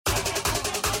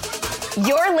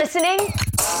You're listening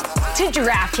to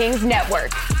DraftKings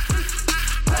Network.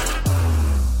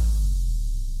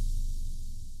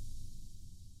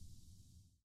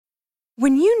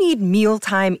 When you need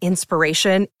mealtime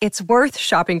inspiration, it's worth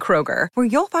shopping Kroger, where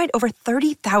you'll find over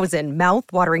 30,000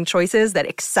 mouth-watering choices that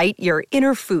excite your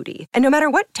inner foodie. And no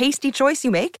matter what tasty choice you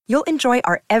make, you'll enjoy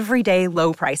our everyday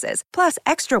low prices, plus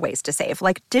extra ways to save,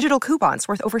 like digital coupons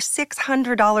worth over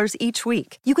 $600 each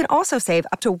week. You can also save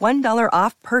up to $1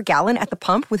 off per gallon at the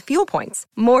pump with fuel points.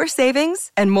 More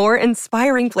savings and more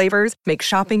inspiring flavors make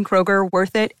shopping Kroger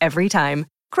worth it every time.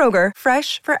 Kroger,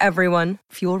 fresh for everyone.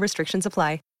 Fuel restrictions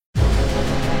apply.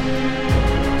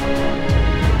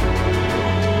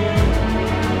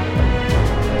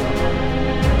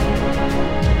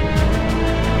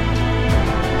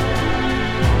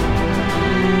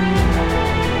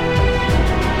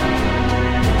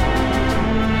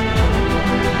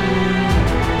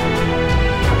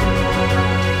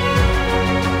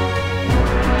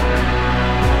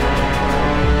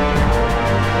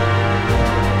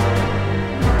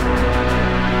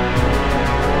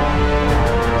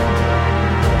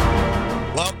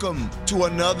 Welcome to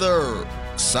another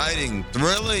exciting,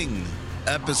 thrilling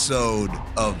episode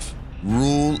of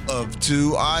Rule of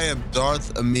Two. I am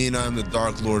Darth Amin. I'm the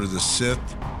Dark Lord of the Sith.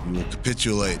 We will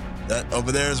capitulate. That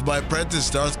over there is my apprentice,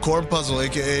 Darth Cornpuzzle,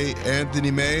 a.k.a.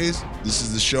 Anthony Mays. This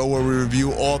is the show where we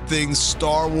review all things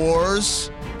Star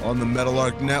Wars on the Metal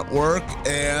Network.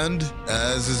 And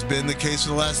as has been the case for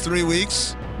the last 3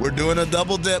 weeks, we're doing a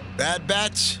double dip. Bad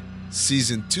Batch,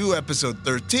 Season 2, Episode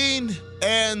 13,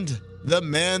 and The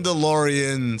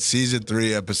Mandalorian, Season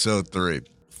 3, Episode 3.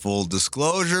 Full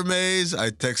disclosure, Maze, I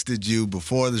texted you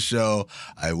before the show.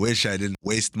 I wish I didn't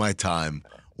waste my time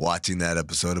watching that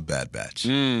episode of Bad Batch.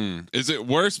 Is it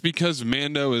worse because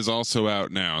Mando is also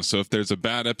out now? So if there's a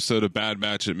bad episode of Bad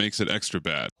Batch, it makes it extra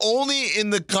bad. Only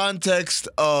in the context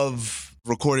of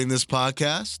recording this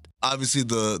podcast. Obviously,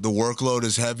 the workload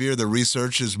is heavier. The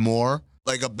research is more.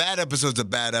 Like, a bad episode's a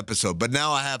bad episode, but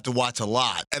now I have to watch a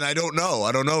lot. And I don't know.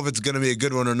 I don't know if it's going to be a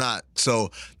good one or not. So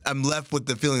I'm left with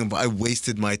the feeling of I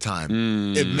wasted my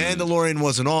time. If Mandalorian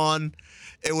wasn't on,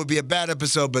 it would be a bad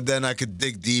episode, but then I could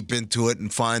dig deep into it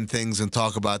and find things and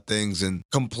talk about things and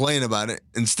complain about it.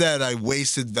 Instead, I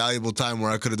wasted valuable time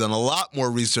where I could have done a lot more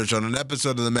research on an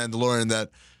episode of The Mandalorian that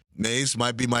Mace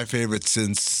might be my favorite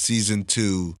since Season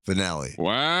 2 finale.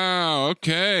 Wow,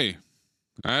 okay.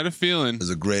 I had a feeling. It was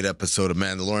a great episode of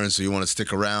Mandalorian, so you want to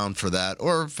stick around for that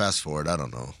or fast forward. I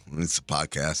don't know. It's a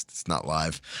podcast. It's not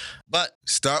live. But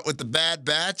start with the Bad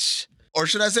Batch. Or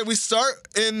should I say we start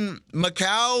in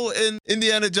Macau in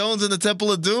Indiana Jones and the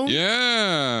Temple of Doom?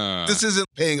 Yeah. This isn't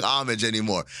paying homage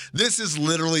anymore. This is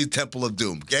literally Temple of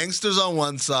Doom. Gangsters on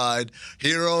one side,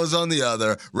 heroes on the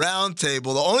other, round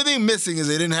table. The only thing missing is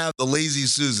they didn't have the Lazy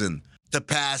Susan to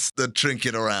pass the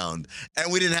trinket around.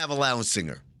 And we didn't have a lounge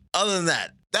singer. Other than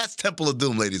that, that's Temple of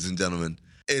Doom, ladies and gentlemen.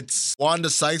 It's Wanda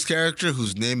Sykes' character,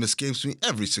 whose name escapes me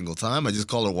every single time. I just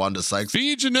call her Wanda Sykes.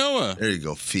 Fee Genoa. There you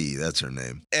go, Fee. That's her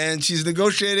name. And she's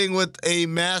negotiating with a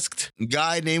masked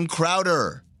guy named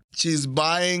Crowder. She's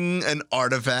buying an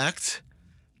artifact.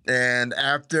 And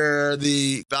after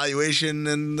the valuation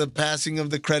and the passing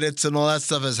of the credits and all that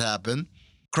stuff has happened,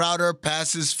 Crowder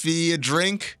passes Fee a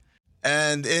drink.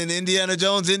 And in Indiana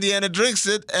Jones, Indiana drinks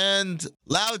it. And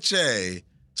Lao Che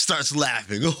starts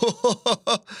laughing.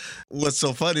 What's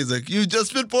so funny is like, you've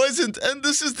just been poisoned and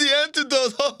this is the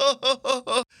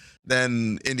antidote.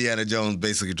 Then Indiana Jones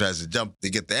basically tries to jump to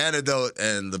get the antidote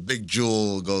and the big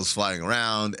jewel goes flying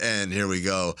around. And here we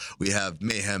go. We have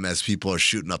mayhem as people are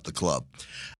shooting up the club.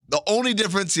 The only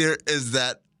difference here is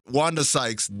that Wanda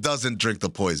Sykes doesn't drink the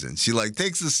poison. She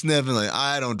takes a sniff and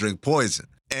I don't drink poison.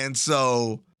 And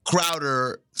so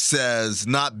Crowder says,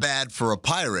 not bad for a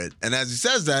pirate. And as he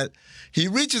says that, he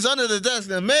reaches under the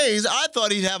desk and Maze, I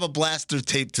thought he'd have a blaster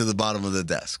taped to the bottom of the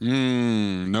desk.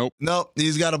 Nope. Nope,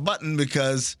 he's got a button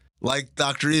because, like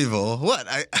Dr. Evil, what?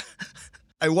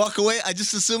 I walk away, I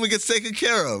just assume it gets taken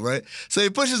care of, right? So he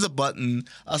pushes a button,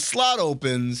 a slot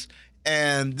opens,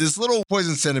 and this little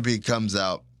poison centipede comes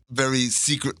out very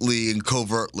secretly and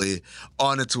covertly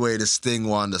on its way to sting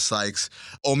Wanda Sykes.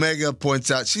 Omega points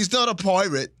out she's not a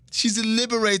pirate. She's a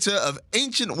liberator of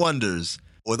ancient wonders.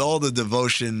 With all the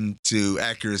devotion to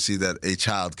accuracy that a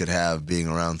child could have being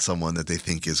around someone that they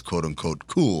think is quote-unquote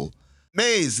cool.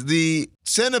 Maze, the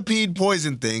centipede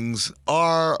poison things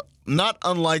are not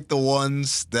unlike the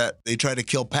ones that they try to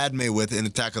kill Padme with in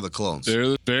Attack of the Clones. They're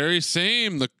the very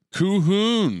same. The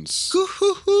Kuhuns.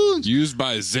 Kuhuns. Used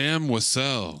by Zam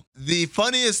Wassell. The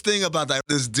funniest thing about that,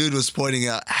 this dude was pointing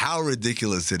out how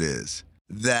ridiculous it is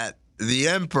that the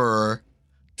Emperor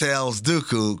tells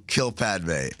Dooku, kill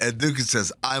Padme. And Dooku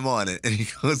says, I'm on it. And he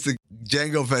goes to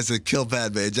Jango Fett and kill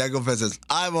Padme. And Jango Fett says,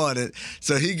 I'm on it.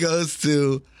 So he goes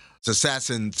to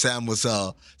assassin Sam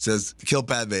Wessel, says, kill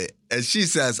Padme. And she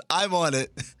says, I'm on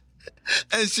it.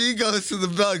 And she goes to the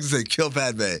bugs and say, kill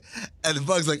Padme. And the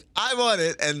bug's like, I'm on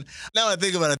it. And now I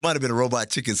think about it, it might have been a Robot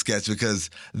Chicken sketch because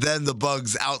then the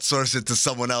bugs outsource it to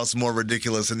someone else more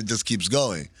ridiculous and it just keeps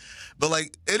going. But,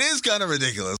 like, it is kind of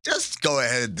ridiculous. Just go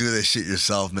ahead and do this shit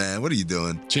yourself, man. What are you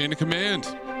doing? Chain of command.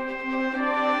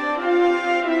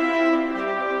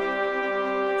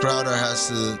 Crowder has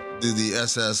to do the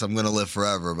SS I'm gonna live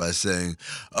forever by saying,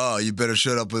 oh, you better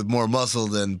shut up with more muscle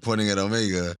than pointing at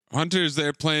Omega. Hunter's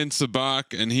there playing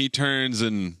Sabak, and he turns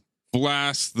and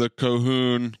blasts the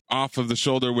Cohoon off of the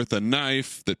shoulder with a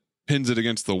knife that pins it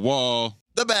against the wall.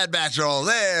 The Bad Batch are all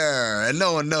there, and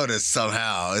no one noticed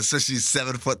somehow, especially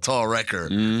 7-foot-tall Wrecker.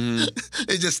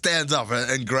 He just stands up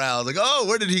and growls, like, oh,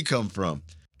 where did he come from?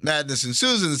 Madness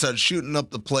ensues and starts shooting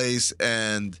up the place,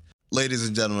 and ladies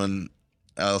and gentlemen,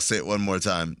 I'll say it one more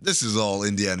time. This is all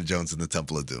Indiana Jones and the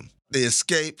Temple of Doom. They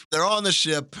escape. They're on the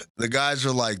ship. The guys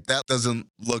are like, that doesn't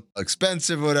look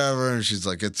expensive or whatever. And she's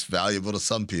like, it's valuable to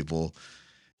some people.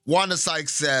 Wanda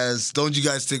Sykes says, don't you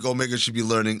guys think Omega should be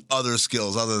learning other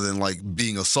skills other than, like,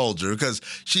 being a soldier? Because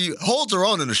she holds her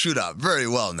own in a shootout very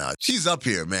well now. She's up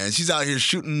here, man. She's out here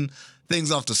shooting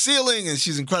things off the ceiling, and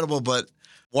she's incredible. But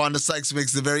Wanda Sykes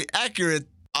makes the very accurate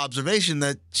observation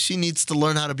that she needs to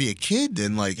learn how to be a kid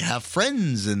and, like, have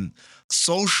friends and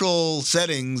social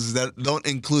settings that don't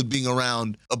include being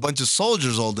around a bunch of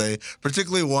soldiers all day,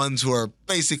 particularly ones who are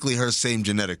basically her same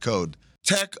genetic code.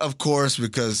 Tech, of course,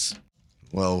 because,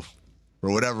 well,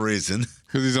 for whatever reason.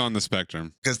 Because he's on the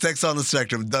spectrum. Because Tech's on the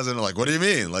spectrum doesn't, like, what do you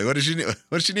mean? Like, what does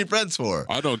she need friends for?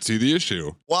 I don't see the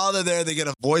issue. While they're there, they get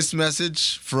a voice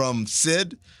message from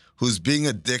Sid, who's being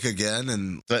a dick again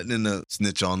and threatening to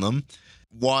snitch on them.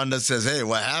 Wanda says, hey,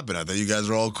 what happened? I thought you guys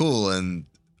were all cool. And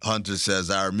Hunter says,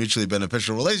 our mutually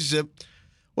beneficial relationship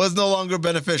was no longer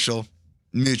beneficial.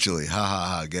 Mutually. Ha, ha,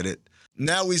 ha. Get it?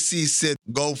 Now we see Sid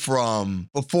go from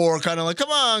before kind of like, come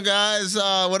on, guys,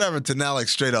 whatever, to now like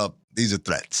straight up, these are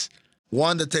threats.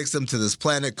 Wanda takes them to this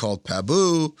planet called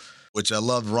Pabu, which I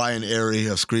love. Ryan Airy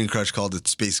of Screen Crush called it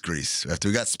Space Greece. After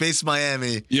we got Space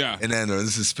Miami and Andor,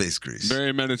 this is Space Greece.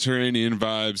 Very Mediterranean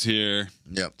vibes here.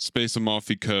 Yep. Space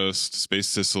Amalfi Coast, Space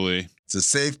Sicily. It's a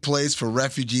safe place for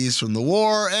refugees from the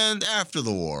war and after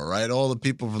the war, right? All the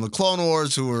people from the Clone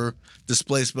Wars who were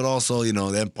displaced, but also, you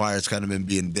know, the Empire's kind of been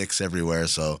being dicks everywhere.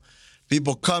 So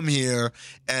people come here,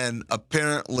 and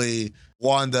apparently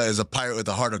Wanda is a pirate with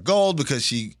a heart of gold because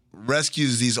she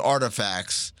rescues these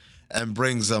artifacts and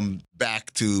brings them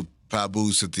back to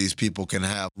Pabu so that these people can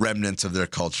have remnants of their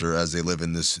culture as they live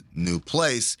in this new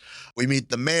place. We meet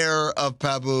the mayor of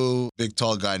Pabu, big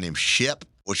tall guy named Shep,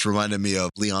 which reminded me of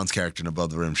Leon's character in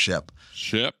Above the Rim, Shep.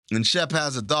 Shep. And Shep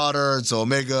has a daughter, and so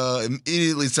Omega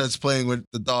immediately starts playing with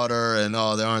the daughter, and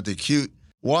aren't they cute?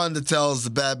 Wanda tells the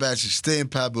Bad Batch to stay in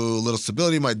Pabu. A little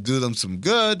stability might do them some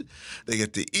good. They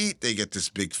get to eat. They get this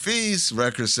big feast.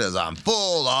 Wrecker says, I'm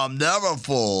full. I'm never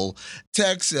full.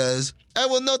 Tech says, I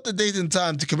will note the date and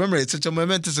time to commemorate such a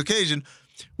momentous occasion,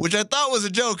 which I thought was a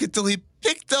joke until he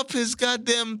picked up his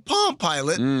goddamn Palm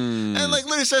Pilot and like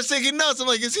literally starts taking notes. I'm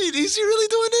like, is he really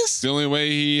doing this? The only way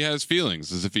he has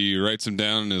feelings is if he writes them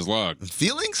down in his log.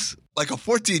 Feelings? Like a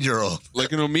 14-year-old.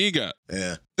 Like an Omega.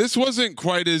 Yeah. This wasn't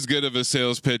quite as good of a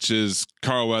sales pitch as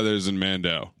Carl Weathers and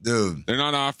Mando. Dude. They're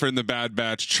not offering the Bad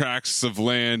Batch tracts of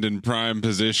land and prime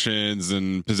positions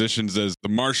and positions as the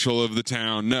marshal of the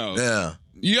town. No. Yeah.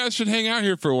 You guys should hang out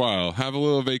here for a while. Have a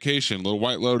little vacation, a little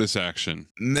White Lotus action.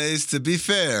 Mace, to be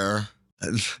fair,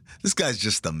 this guy's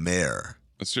just the mayor.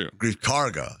 That's true. Grief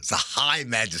Karga. It's a high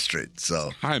magistrate,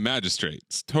 so. High magistrate.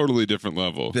 It's totally different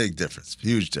level. Big difference.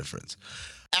 Huge difference.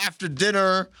 After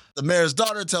dinner, the mayor's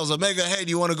daughter tells Omega, hey, do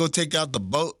you want to go take out the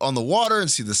boat on the water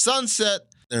and see the sunset?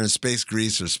 They're in Space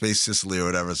Greece or Space Sicily or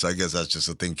whatever, so I guess that's just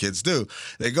a thing kids do.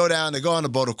 They go down, they go on the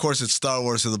boat. Of course, it's Star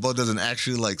Wars, so the boat doesn't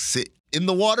actually, like, sit in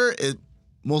the water. It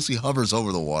mostly hovers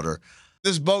over the water.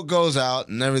 This boat goes out,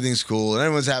 and everything's cool, and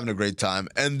everyone's having a great time.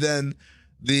 And then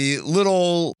the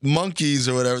little monkeys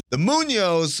or whatever, the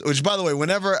Muñoz, which, by the way,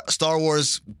 whenever Star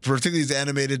Wars, particularly these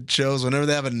animated shows, whenever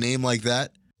they have a name like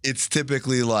that, it's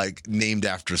typically like named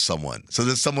after someone. So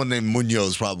there's someone named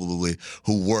Muñoz probably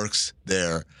who works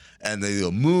there, and they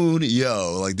go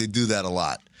Moon-yo, like they do that a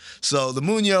lot. So the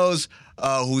Muñoz,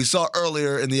 who we saw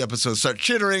earlier in the episode, start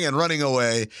chittering and running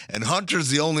away, and Hunter's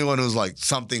the only one who's like,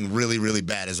 something really, really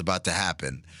bad is about to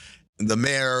happen. the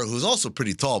mayor, who's also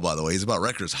pretty tall, by the way, he's about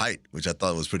Wrecker's height, which I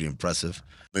thought was pretty impressive.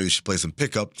 Maybe we should play some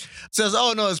pickup. Says,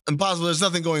 oh, no, it's impossible. There's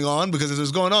nothing going on, because if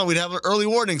there's going on, we'd have an early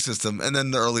warning system. And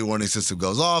then the early warning system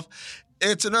goes off.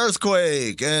 It's an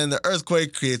earthquake, and the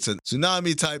earthquake creates a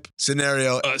tsunami-type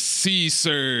scenario. A sea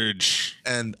surge.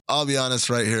 And I'll be honest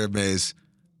right here, Maze,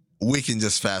 we can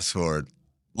just fast forward.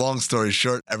 Long story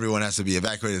short, everyone has to be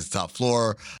evacuated to the top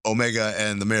floor. Omega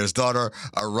and the mayor's daughter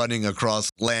are running across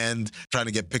land, trying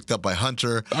to get picked up by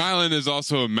Hunter. The island is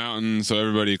also a mountain, so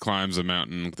everybody climbs a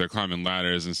mountain. They're climbing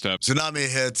ladders and stuff. Tsunami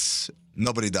hits,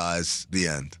 nobody dies, the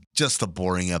end. Just a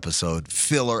boring episode,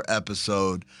 filler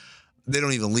episode. They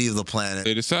don't even leave the planet.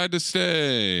 They decide to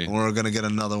stay. We're going to get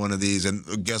another one of these,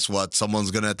 and guess what?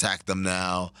 Someone's going to attack them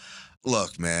now.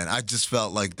 Look, man, I just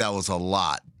felt like that was a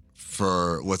lot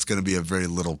for what's going to be a very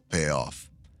little payoff.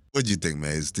 What'd you think,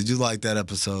 Maze? Did you like that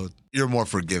episode? You're more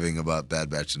forgiving about Bad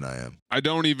Batch than I am. I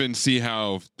don't even see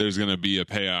how there's going to be a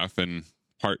payoff in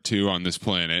part 2 on this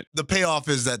planet. The payoff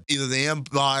is that either the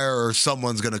Empire or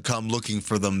someone's going to come looking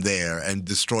for them there and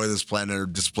destroy this planet or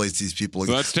displace these people.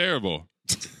 So that's terrible.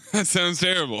 That sounds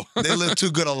terrible. They live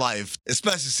too good a life,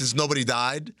 especially since nobody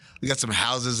died. We got some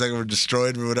houses that were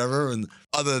destroyed or whatever. And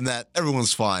other than that,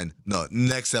 everyone's fine. No,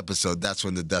 next episode, that's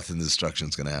when the death and destruction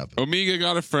is going to happen. Omega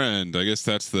got a friend. I guess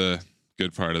that's the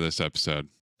good part of this episode.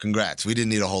 Congrats. We didn't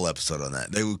need a whole episode on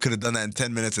that. They could have done that in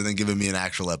 10 minutes and then given me an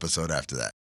actual episode after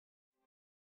that.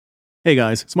 Hey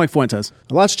guys, it's Mike Fuentes.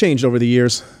 A lot's changed over the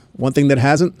years. One thing that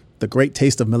hasn't, the great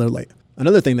taste of Miller Lite.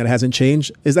 Another thing that hasn't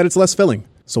changed is that it's less filling.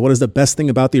 So what is the best thing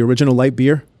about the original light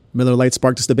beer? Miller Lite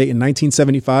sparked this debate in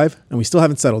 1975, and we still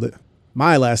haven't settled it.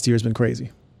 My last year has been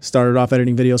crazy. Started off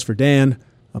editing videos for Dan,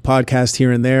 a podcast here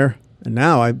and there, and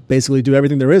now I basically do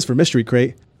everything there is for Mystery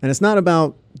Crate. And it's not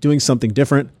about doing something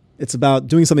different. It's about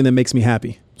doing something that makes me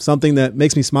happy. Something that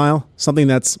makes me smile. Something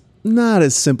that's not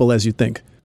as simple as you think.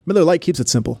 Miller Lite keeps it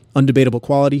simple. Undebatable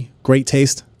quality, great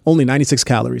taste, only 96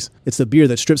 calories. It's the beer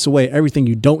that strips away everything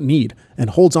you don't need and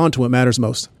holds on to what matters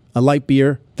most. A light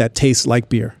beer that tastes like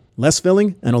beer. Less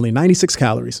filling and only 96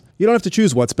 calories. You don't have to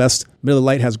choose what's best. Miller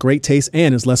Lite has great taste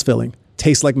and is less filling.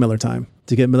 Tastes like Miller time.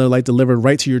 To get Miller Lite delivered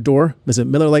right to your door, visit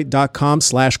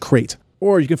MillerLite.com/crate.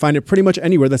 Or you can find it pretty much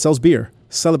anywhere that sells beer.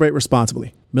 Celebrate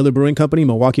responsibly. Miller Brewing Company,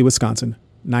 Milwaukee, Wisconsin.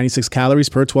 96 calories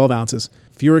per 12 ounces.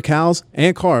 Fewer calories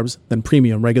and carbs than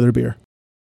premium regular beer.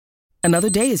 Another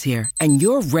day is here, and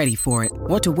you're ready for it.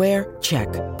 What to wear? Check.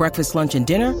 Breakfast, lunch, and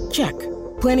dinner? Check.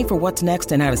 Planning for what's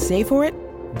next and how to save for it?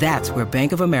 That's where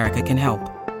Bank of America can help.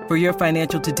 For your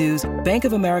financial to-dos, Bank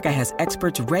of America has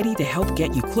experts ready to help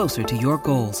get you closer to your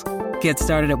goals. Get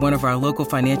started at one of our local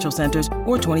financial centers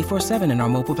or 24/7 in our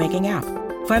mobile banking app.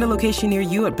 Find a location near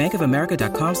you at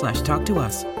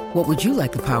bankofamerica.com/talktous. What would you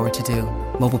like the power to do?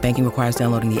 Mobile banking requires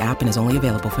downloading the app and is only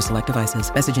available for select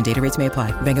devices. Message and data rates may apply.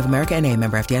 Bank of America NA,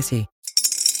 member FDIC.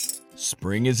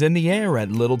 Spring is in the air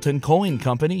at Littleton Coin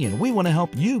Company, and we want to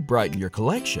help you brighten your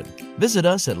collection. Visit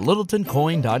us at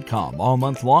littletoncoin.com all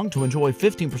month long to enjoy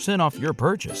 15% off your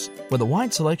purchase. With a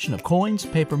wide selection of coins,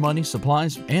 paper money,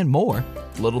 supplies, and more,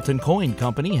 Littleton Coin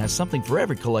Company has something for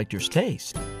every collector's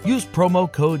taste. Use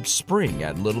promo code SPRING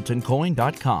at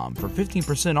littletoncoin.com for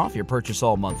 15% off your purchase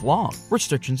all month long.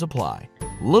 Restrictions apply.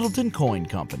 Littleton Coin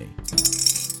Company.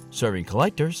 Serving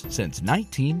collectors since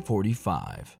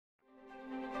 1945.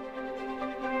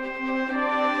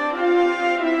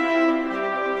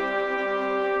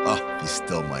 Oh, be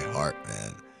still my heart,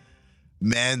 man.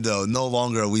 Mando, no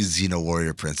longer are we Xena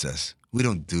Warrior Princess. We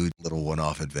don't do little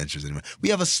one-off adventures anymore. We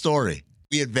have a story.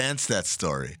 We advance that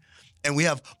story. And we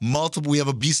have we have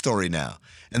a B story now.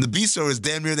 And the B story is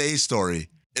damn near the A story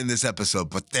in this episode,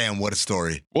 but damn, what a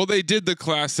story. Well, they did the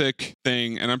classic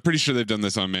thing, and I'm pretty sure they've done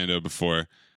this on Mando before.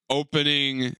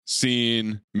 Opening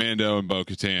scene, Mando and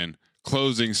Bo-Katan.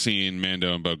 Closing scene,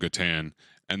 Mando and Bo-Katan.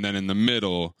 And then in the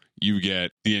middle, you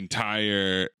get the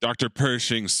entire Dr.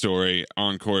 Pershing story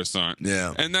on Coruscant.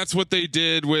 Yeah. And that's what they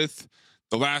did with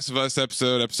The Last of Us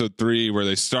episode 3, where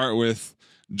they start with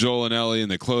Joel and Ellie and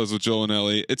they close with Joel and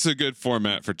Ellie. It's a good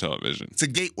format for television. It's a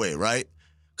gateway, right?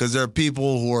 Because there are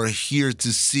people who are here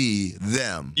to see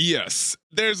them. Yes.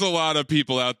 There's a lot of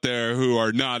people out there who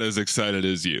are not as excited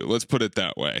as you. Let's put it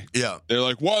that way. Yeah. They're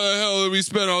like, why the hell did we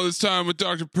spend all this time with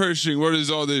Dr. Pershing? What is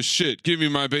all this shit? Give me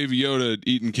my Baby Yoda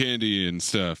eating candy and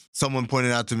stuff. Someone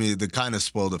pointed out to me that kind of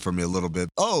spoiled it for me a little bit.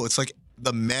 Oh, it's like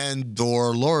the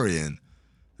Mandalorian.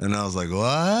 And I was like,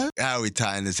 what? How are we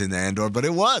tying this into Andor? But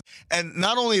it was. And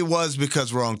not only it was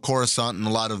because we're on Coruscant and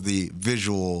a lot of the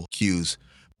visual cues,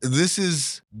 this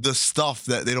is the stuff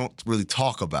that they don't really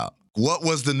talk about. What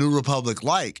was the New Republic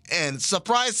like? And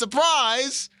surprise,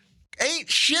 surprise, ain't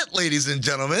shit, ladies and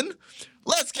gentlemen.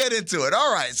 let's get into it.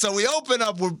 All right, so we open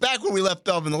up. We're back where we left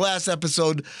off in the last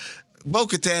episode.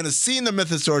 Bo-Katan has seen the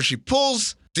Mythosaur. She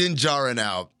pulls Din Djarin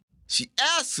out. She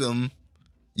asks him,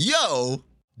 yo,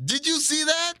 did you see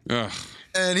that? Ugh.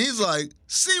 And he's like,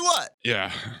 see what?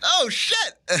 Yeah. Oh,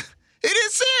 shit. He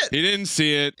didn't see it. He didn't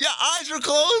see it. Yeah, eyes were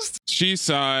closed. She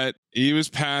saw it. He was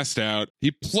passed out. He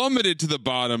plummeted to the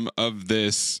bottom of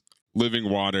this living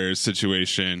waters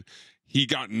situation. He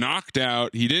got knocked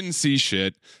out. He didn't see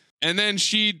shit. And then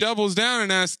she doubles down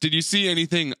and asks, did you see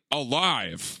anything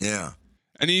alive? Yeah.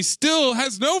 And he still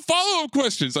has no follow-up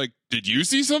questions. Like, did you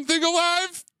see something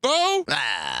alive, Bo? No,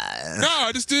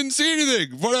 I just didn't see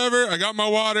anything. Whatever. I got my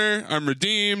water. I'm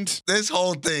redeemed. This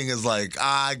whole thing is like,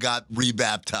 I got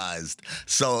rebaptized,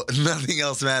 so nothing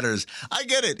else matters. I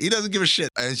get it. He doesn't give a shit.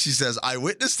 And she says, I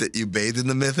witnessed it. You bathed in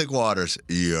the mythic waters.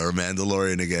 You're a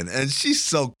Mandalorian again. And she's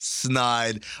so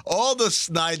snide. All the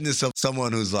snideness of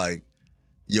someone who's like,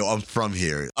 yo, I'm from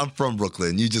here. I'm from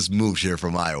Brooklyn. You just moved here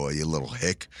from Iowa, you little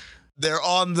hick. They're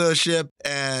on the ship,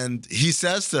 and he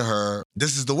says to her,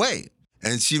 this is the way.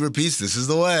 And she repeats, this is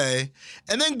the way.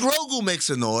 And then Grogu makes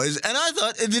a noise, and I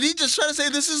thought, did he just try to say,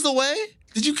 this is the way?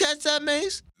 Did you catch that,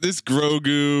 Maze? This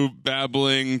Grogu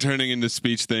babbling, turning into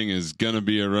speech thing is going to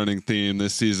be a running theme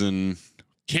this season.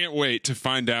 Can't wait to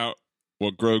find out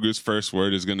what Grogu's first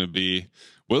word is going to be.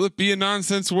 Will it be a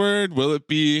nonsense word? Will it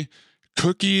be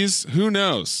cookies? Who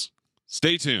knows?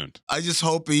 Stay tuned. I just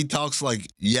hope he talks like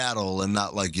Yaddle and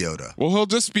not like Yoda. Well, he'll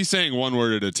just be saying one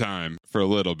word at a time for a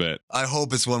little bit. I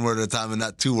hope it's one word at a time and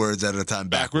not two words at a time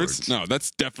backwards. No,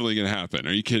 that's definitely going to happen.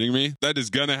 Are you kidding me? That is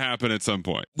going to happen at some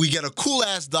point. We get a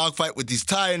cool-ass dogfight with these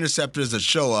TIE interceptors that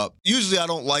show up. Usually I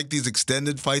don't like these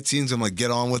extended fight scenes. I'm like,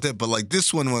 get on with it. But like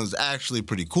this one was actually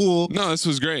pretty cool. No, this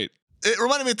was great. It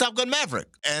reminded me of Top Gun Maverick.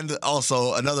 And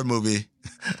also another movie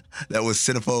that was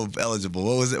cinephobe eligible.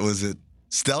 What was it? Was it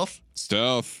Stealth?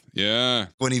 Stealth, yeah.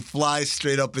 When he flies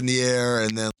straight up in the air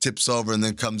and then tips over and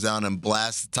then comes down and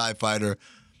blasts the TIE fighter,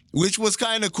 which was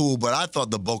kind of cool, but I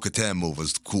thought the Bo-Katan move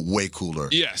was cool, way cooler.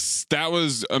 Yes, that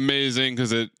was amazing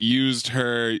because it used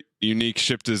her unique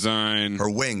ship design. Her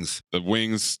wings. The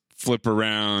wings flip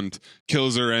around,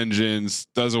 kills her engines,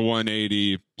 does a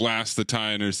 180, blasts the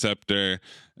TIE interceptor,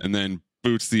 and then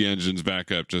boots the engines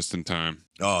back up just in time.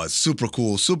 Oh, it's super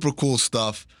cool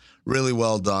stuff. Really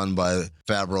well done by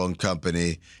Favreau and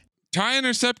company. TIE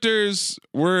interceptors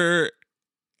were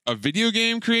a video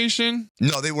game creation?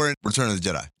 No, they were in Return of the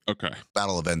Jedi. Okay.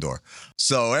 Battle of Endor.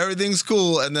 So everything's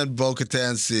cool, and then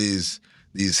Bo-Katan sees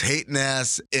these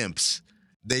hating-ass imps.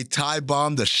 They TIE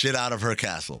bomb the shit out of her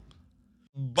castle.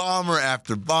 Bomber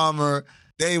after bomber.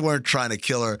 They weren't trying to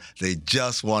kill her. They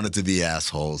just wanted to be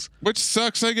assholes. Which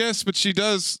sucks, I guess, but she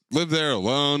does live there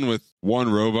alone with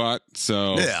one robot,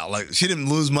 so... Yeah, like, she didn't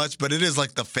lose much, but it is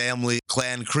like the family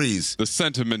clan Kreese. The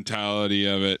sentimentality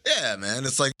of it. Yeah, man.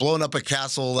 It's like blowing up a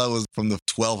castle that was from the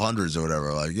 1200s or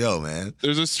whatever. Like, yo, man.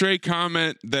 There's a stray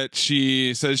comment that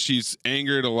she says she's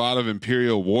angered a lot of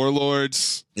Imperial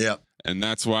warlords. Yeah. And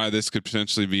that's why this could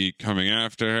potentially be coming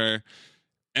after her.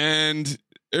 And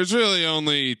there's really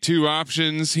only two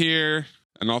options here,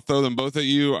 and I'll throw them both at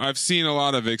you. I've seen a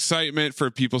lot of excitement for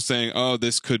people saying, oh,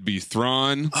 this could be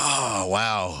Thrawn. Oh,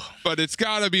 wow. But it's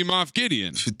got to be Moff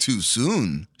Gideon. Too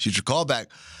soon. She should call back.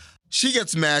 She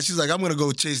gets mad. She's like, I'm going to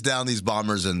go chase down these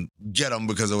bombers and get them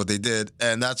because of what they did.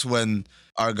 And that's when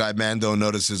our guy Mando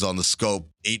notices on the scope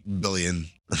 8 billion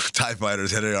TIE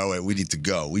fighters headed our way. We need to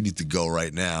go. We need to go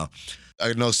right now.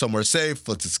 I know somewhere safe.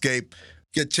 Let's escape.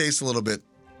 Get chased a little bit.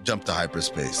 Jump to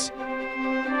hyperspace.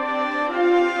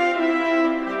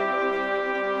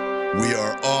 We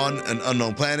are on an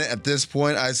unknown planet. At this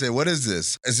point, I say, what is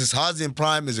this? Is this Hazian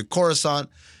Prime? Is it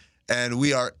Coruscant? And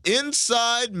we are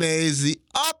inside Maze, the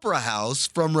opera house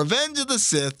from Revenge of the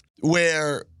Sith,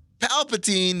 where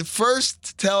Palpatine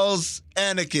first tells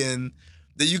Anakin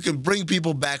that you can bring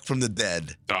people back from the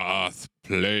dead. Darth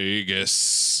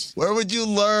Plagueis. Where would you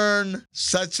learn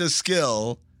such a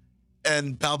skill?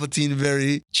 And Palpatine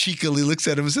very cheekily looks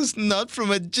at him and says, not from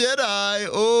a Jedi.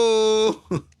 Oh,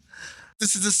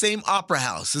 this is the same opera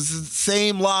house. This is the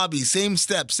same lobby, same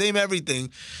steps, same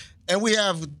everything. And we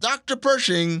have Dr.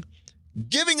 Pershing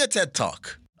giving a TED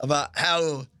Talk about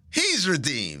how he's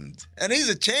redeemed and he's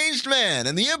a changed man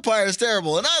and the Empire is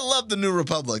terrible. And I love the New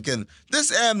Republic and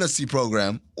this amnesty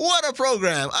program. What a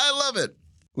program. I love it.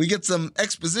 We get some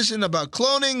exposition about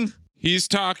cloning. He's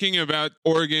talking about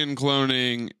organ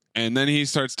cloning. And then he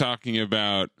starts talking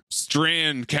about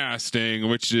strand casting,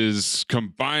 which is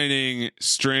combining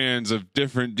strands of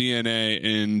different DNA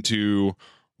into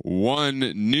one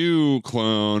new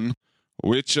clone,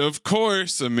 which of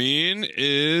course,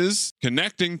 is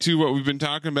connecting to what we've been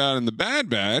talking about in the Bad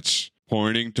Batch,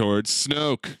 pointing towards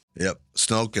Snoke. Yep,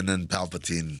 Snoke and then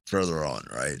Palpatine further on,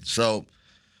 right? So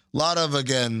a lot of,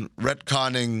 again,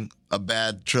 retconning a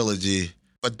bad trilogy,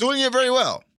 but doing it very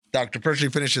well. Dr. Pershing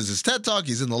finishes his TED Talk,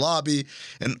 he's in the lobby,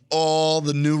 and all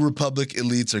the New Republic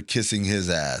elites are kissing his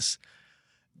ass.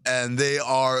 And they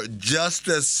are just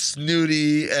as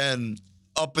snooty and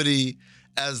uppity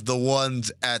as the ones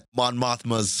at Mon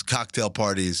Mothma's cocktail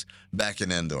parties back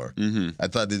in Endor. I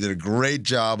thought they did a great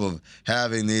job of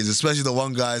having these, especially the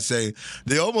one guy saying,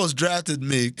 they almost drafted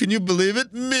me. Can you believe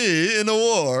it? Me in a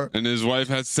war. And his wife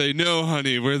had to say, no,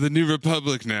 honey, we're the New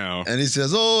Republic now. And he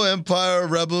says, oh, Empire,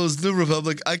 Rebels, New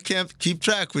Republic, I can't keep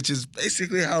track, which is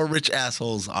basically how rich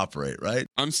assholes operate, right?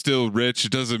 I'm still rich.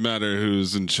 It doesn't matter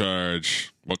who's in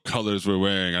charge, what colors we're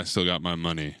wearing. I still got my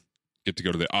money. Get to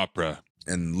go to the opera.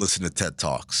 And listen to TED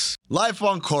Talks. Life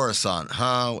on Coruscant,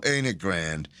 huh? Ain't it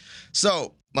grand?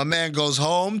 So, my man goes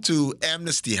home to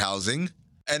Amnesty Housing.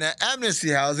 And at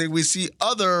Amnesty Housing, we see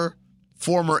other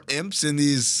former imps in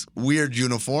these weird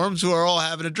uniforms who are all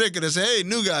having a drink. And they say, hey,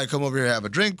 new guy, come over here, have a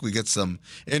drink. We get some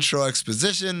intro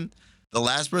exposition. The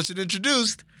last person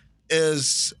introduced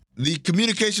is the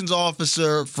communications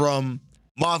officer from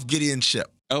Moff Gideon's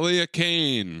ship. Elia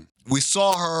Kane. We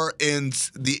saw her in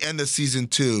the end of season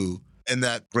 2. In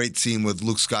that great scene with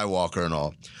Luke Skywalker and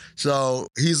all. So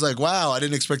he's like, wow, I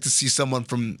didn't expect to see someone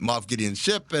from Moff Gideon's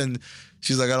ship. And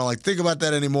she's like, I don't think about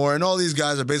that anymore. And all these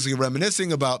guys are basically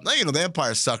reminiscing about, the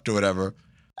Empire sucked or whatever.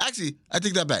 Actually, I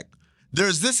take that back.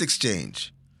 There's this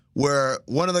exchange where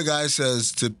one of the guys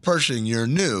says to Pershing, you're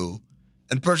new.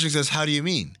 And Pershing says, how do you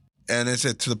mean? And they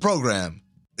said, to the program.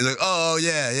 He's like, oh,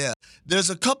 yeah.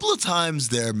 There's a couple of times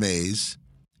there, Maze,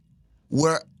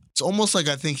 where it's almost like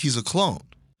I think he's a clone.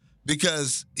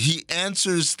 Because he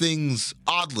answers things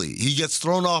oddly. He gets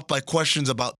thrown off by questions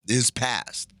about his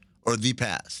past or the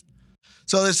past.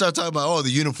 So they start talking about, the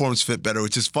uniforms fit better,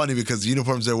 which is funny because the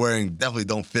uniforms they're wearing definitely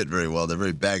don't fit very well. They're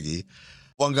very baggy.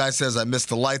 One guy says, I miss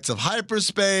the lights of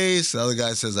hyperspace. The other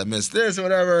guy says, I miss this or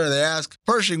whatever. And they ask,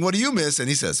 Pershing, what do you miss? And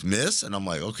he says, miss? And I'm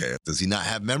like, okay, does he not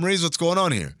have memories? What's going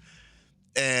on here?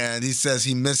 And he says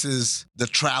he misses the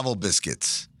travel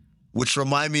biscuits, which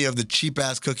remind me of the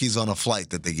cheap-ass cookies on a flight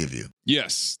that they give you.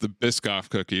 Yes, the Biscoff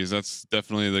cookies. That's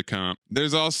definitely the comp.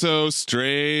 There's also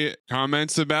stray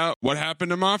comments about what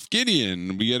happened to Moff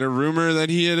Gideon. We get a rumor that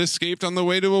he had escaped on the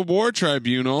way to a war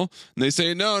tribunal. And they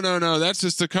say, no, that's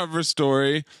just a cover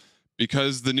story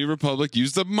because the New Republic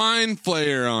used a mind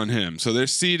flayer on him. So they're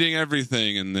seeding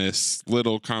everything in this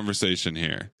little conversation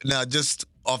here. Now, just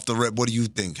off the rip, what do you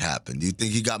think happened? Do you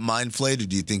think he got mind flayed or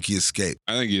do you think he escaped?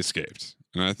 I think he escaped.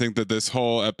 And I think that this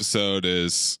whole episode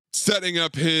is setting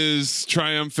up his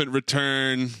triumphant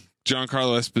return.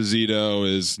 Giancarlo Esposito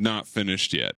is not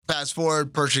finished yet. Fast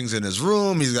forward, Pershing's in his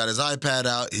room. He's got his iPad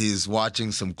out. He's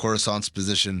watching some Coruscant's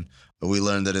position. We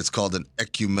learned that it's called an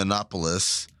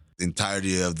ecumenopolis. The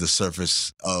entirety of the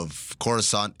surface of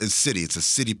Coruscant is city. It's a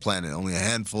city planet. Only a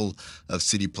handful of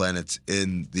city planets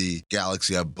in the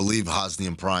galaxy. I believe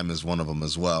Hosnian Prime is one of them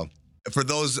as well. For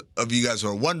those of you guys who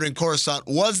are wondering, Coruscant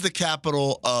was the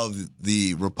capital of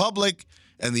the Republic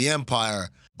and the Empire,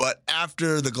 but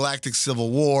after the Galactic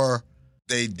Civil War,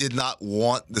 they did not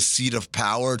want the seat of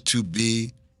power to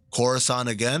be Coruscant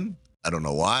again. I don't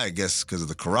know why, I guess because of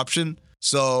the corruption.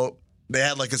 So they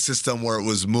had like a system where it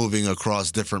was moving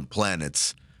across different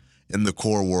planets in the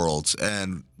core worlds,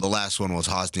 and the last one was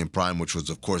Hosnian Prime, which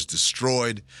was, of course,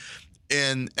 destroyed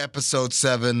in Episode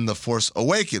 7, The Force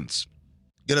Awakens.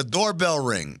 Get a doorbell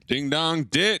ring. Ding dong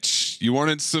ditch. You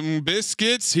wanted some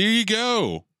biscuits? Here you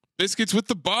go. Biscuits with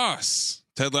the boss.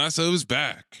 Ted Lasso's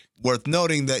back. Worth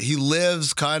noting that he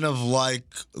lives kind of like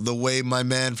the way my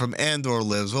man from Andor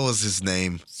lives. What was his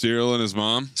name? Cyril and his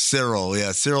mom? Cyril,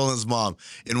 yeah. Cyril and his mom.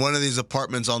 In one of these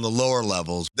apartments on the lower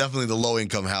levels. Definitely the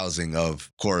low-income housing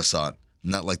of Coruscant.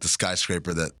 Not like the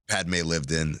skyscraper that Padme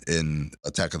lived in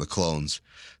Attack of the Clones.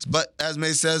 But as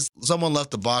May says, someone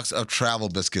left a box of travel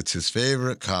biscuits, his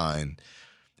favorite kind.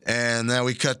 And now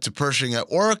we cut to Pershing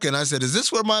at work, and I said, is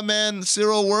this where my man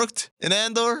Cyril worked in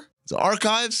Andor? The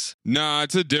archives? Nah,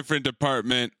 it's a different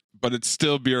department, but it's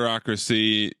still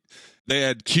bureaucracy. They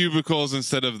had cubicles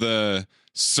instead of the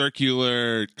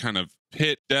circular kind of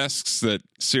pit desks that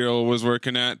Cyril was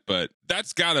working at, but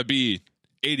that's got to be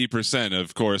 80%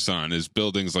 of Coruscant is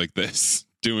buildings like this,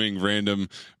 doing random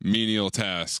menial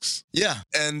tasks. Yeah,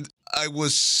 and I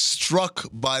was struck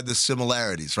by the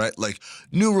similarities, right? Like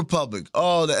New Republic,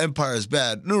 oh, the Empire is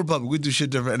bad. New Republic, we do shit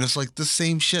different. And it's like the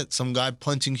same shit. Some guy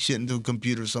punching shit into a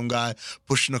computer, some guy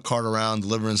pushing a cart around,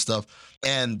 delivering stuff.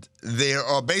 And they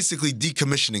are basically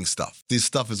decommissioning stuff. This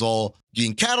stuff is all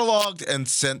being cataloged and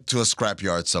sent to a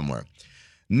scrapyard somewhere.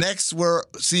 Next, we're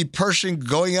see Pershing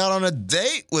going out on a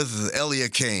date with Elia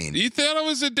Kane. You thought it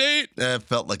was a date? It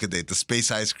felt like a date. The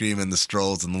space ice cream and the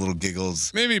strolls and the little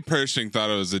giggles. Maybe Pershing thought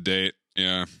it was a date.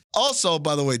 Yeah. Also,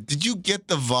 by the way, did you get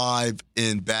the vibe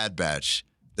in Bad Batch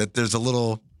that there's a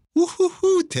little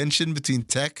woo-hoo-hoo tension between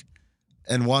Tech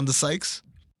and Wanda Sykes?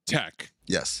 Tech.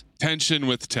 Yes. Tension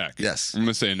with Tech. Yes. I'm going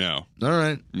to say no. All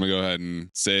right. I'm going to go ahead and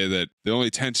say that the only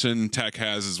tension Tech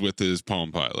has is with his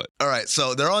Palm Pilot. All right.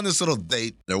 So they're on this little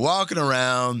date. They're walking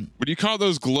around. What do you call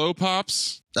those glow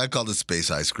pops? I call it space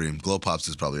ice cream. Glow Pops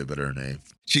is probably a better name.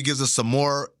 She gives us some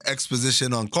more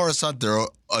exposition on Coruscant. There are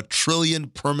 1 trillion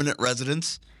permanent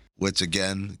residents, which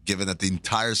again, given that the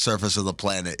entire surface of the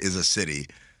planet is a city,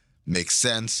 makes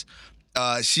sense.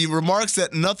 She remarks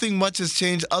that nothing much has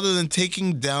changed other than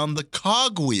taking down the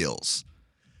cogwheels.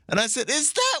 And I said,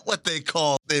 is that what they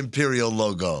call the Imperial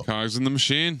logo? Cogs in the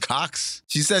machine. Cox.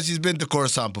 She says she's been to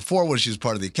Coruscant before when she was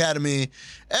part of the Academy.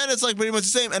 And it's like pretty much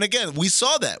the same. And again, we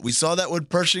saw that. We saw that with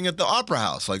Pershing at the Opera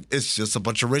House. Like, it's just a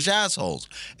bunch of rich assholes.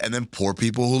 And then poor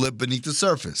people who live beneath the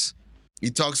surface.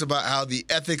 He talks about how the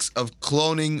ethics of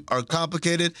cloning are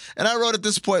complicated. And I wrote at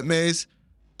this point, Maze,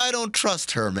 I don't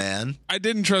trust her, man. I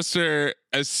didn't trust her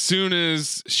as soon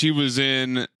as she was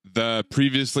in the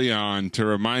Previously On to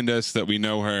remind us that we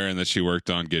know her and that she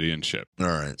worked on Gideon's ship. All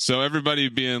right. So everybody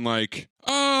being like,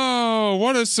 oh,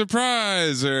 what a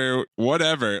surprise or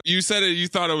whatever. You said it, you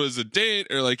thought it was a date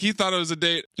or like he thought it was a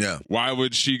date. Yeah. Why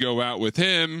would she go out with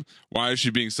him? Why is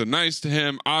she being so nice to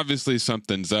him? Obviously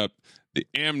something's up. The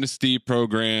amnesty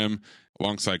program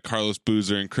alongside Carlos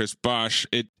Boozer and Chris Bosch,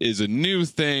 it is a new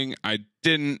thing. I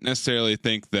didn't necessarily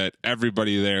think that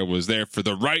everybody there was there for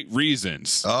the right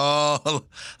reasons. Oh,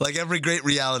 like every great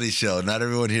reality show. Not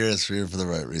everyone here is here for the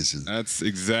right reasons. That's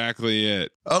exactly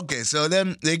it. Okay, so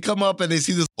then they come up and they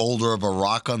see this boulder of a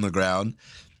rock on the ground,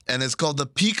 and it's called the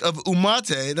Peak of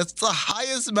Umate. That's the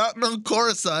highest mountain on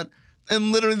Coruscant,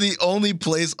 and literally the only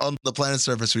place on the planet's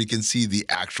surface where you can see the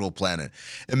actual planet.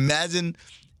 Imagine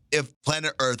if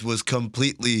planet Earth was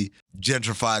completely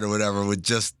gentrified or whatever with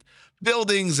just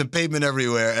buildings and pavement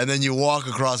everywhere, and then you walk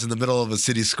across in the middle of a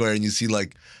city square and you see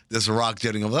like this rock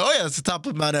jutting up. Like, oh yeah, it's the top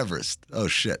of Mount Everest. Oh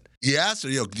shit. He asked her,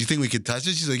 yo, do you think we could touch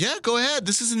it? She's like, yeah, go ahead.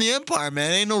 This isn't the Empire,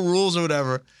 man. Ain't no rules or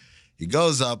whatever. He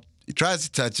goes up, he tries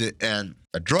to touch it, and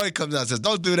a droid comes out and says,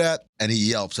 don't do that. And he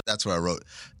yelps. That's where I wrote,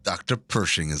 Dr.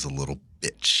 Pershing is a little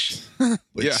bitch.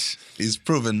 Which Yeah. he's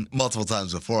proven multiple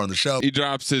times before on the show. He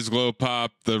drops his glow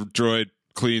pop. The droid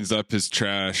cleans up his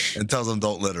trash. And tells him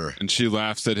don't litter. And she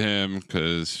laughs at him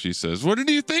because she says, what did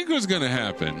you think was going to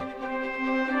happen?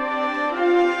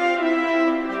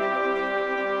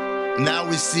 Now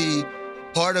we see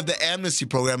part of the amnesty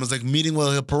program is like meeting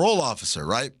with a parole officer,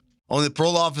 right? Only the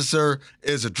parole officer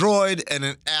is a droid and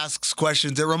it asks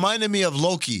questions. It reminded me of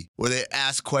Loki, where they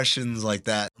ask questions like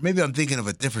that. Maybe I'm thinking of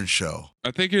a different show.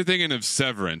 I think you're thinking of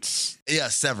Severance, Yeah,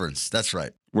 Severance. That's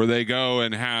right. where they go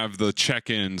and have the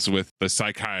check-ins with the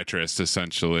psychiatrist,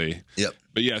 essentially. Yep.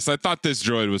 But yes, I thought this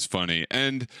droid was funny.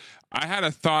 And I had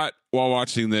a thought while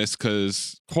watching this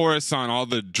because Coruscant, all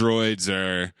the droids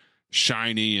are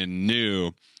shiny and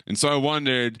new. And so I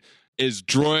wondered, is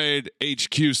Droid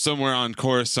HQ somewhere on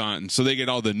Coruscant? And so they get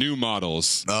all the new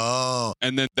models. Oh.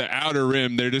 And then the Outer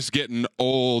Rim, they're just getting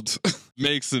old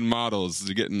makes and models.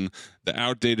 They're getting the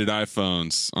outdated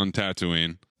iPhones on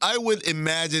Tatooine. I would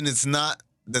imagine it's not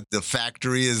that the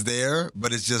factory is there,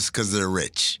 but it's just because they're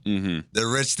rich. Mm-hmm. They're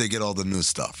rich, they get all the new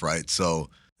stuff, right? So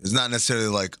it's not necessarily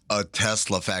like a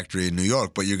Tesla factory in New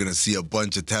York, but you're going to see a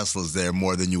bunch of Teslas there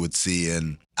more than you would see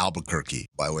in Albuquerque,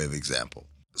 by way of example.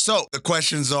 So the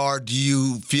questions are, do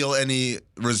you feel any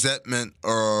resentment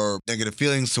or negative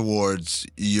feelings towards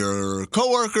your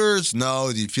coworkers?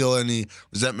 No. Do you feel any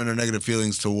resentment or negative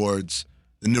feelings towards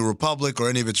the New Republic or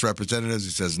any of its representatives?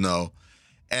 He says no.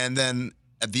 And then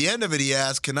at the end of it, he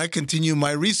asks, can I continue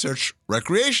my research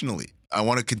recreationally? I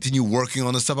want to continue working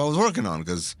on the stuff I was working on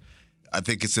because I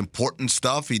think it's important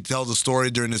stuff. He tells a story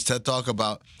during his TED Talk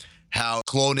about how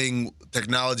cloning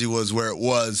technology was where it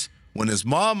was when his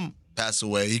mom passed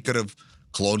away. He could have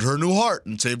cloned her new heart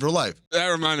and saved her life. That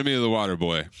reminded me of The Water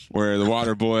Boy, where the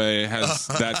Water Boy has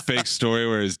that fake story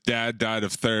where his dad died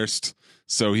of thirst,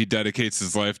 so he dedicates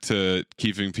his life to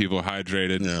keeping people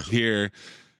hydrated. Yeah. Here,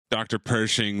 Dr.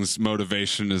 Pershing's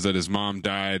motivation is that his mom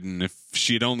died, and if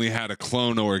she'd only had a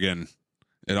clone organ,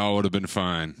 it all would have been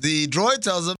fine. The droid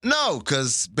tells him no,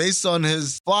 because based on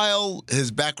his file,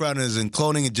 his background is in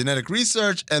cloning and genetic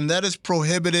research, and that is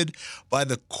prohibited by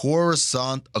the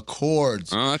Coruscant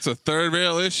Accords. Oh, that's a third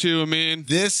rail issue,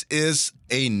 This is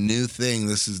a new thing.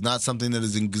 This is not something that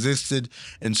has existed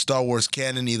in Star Wars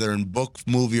canon, either in book,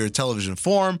 movie, or television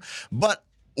form, but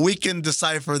we can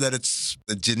decipher that it's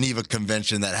the Geneva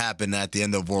Convention that happened at the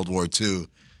end of World War II.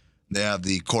 They have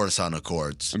the Coruscant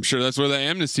Accords. I'm sure that's where the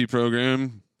amnesty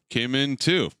program came in,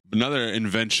 too. Another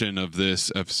invention of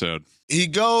this episode. He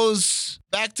goes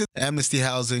back to amnesty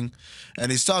housing,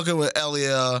 and he's talking with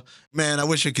Elia. Man, I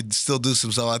wish I could still do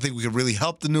some stuff. I think we could really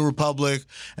help the New Republic.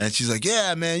 And she's like,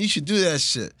 yeah, man, you should do that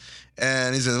shit.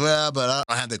 And he says, well, but I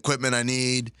don't have the equipment I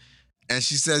need. And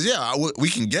she says, yeah, we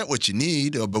can get what you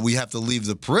need, but we have to leave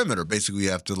the perimeter. Basically, we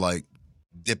have to, like,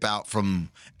 dip out from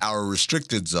our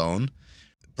restricted zone.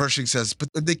 Pershing says, but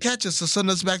if they catch us, they'll send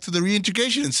us back to the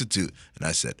Reintegration Institute. And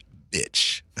I said,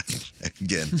 bitch.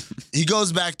 Again. He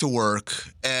goes back to work,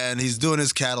 and he's doing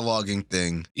his cataloging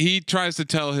thing. He tries to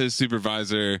tell his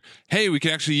supervisor, hey, we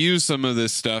can actually use some of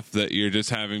this stuff that you're just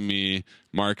having me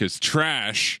mark as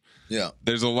trash. Yeah.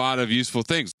 There's a lot of useful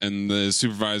things. And the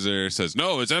supervisor says,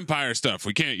 no, it's Empire stuff.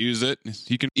 We can't use it.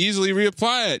 He can easily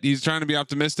reapply it. He's trying to be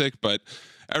optimistic, but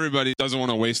everybody doesn't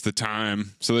want to waste the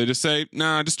time. So they just say,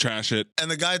 nah, just trash it.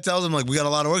 And the guy tells him, like, we got a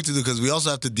lot of work to do because we also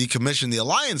have to decommission the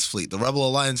Alliance fleet, the Rebel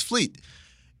Alliance fleet.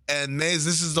 And Maze,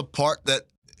 this is the part that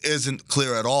isn't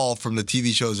clear at all from the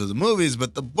TV shows or the movies,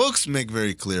 but the books make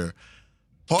very clear.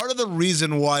 Part of the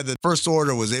reason why the First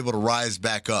Order was able to rise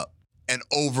back up and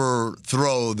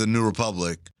overthrow the New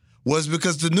Republic was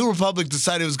because the New Republic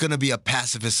decided it was going to be a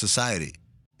pacifist society.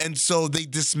 And so they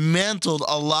dismantled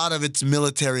a lot of its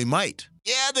military might.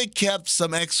 Yeah, they kept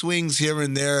some X-Wings here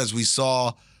and there, as we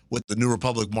saw with the New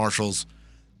Republic marshals.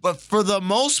 But for the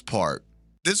most part,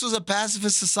 this was a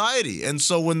pacifist society. And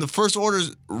so when the First Order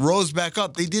rose back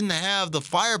up, they didn't have the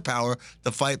firepower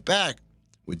to fight back,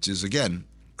 which is, again,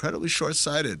 incredibly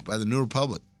short-sighted by the New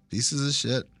Republic. Pieces of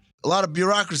shit. A lot of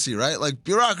bureaucracy, right? Like,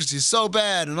 bureaucracy is so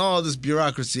bad and all this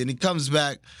bureaucracy. And he comes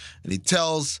back and he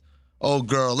tells, oh,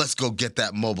 girl, let's go get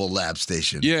that mobile lab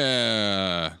station.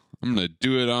 Yeah, I'm going to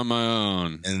do it on my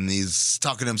own. And he's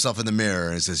talking to himself in the mirror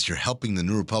and he says, you're helping the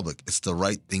New Republic. It's the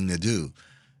right thing to do.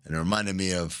 And it reminded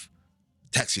me of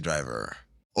Taxi Driver.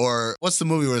 Or what's the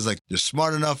movie where it's like, you're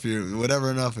smart enough, you're whatever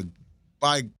enough, and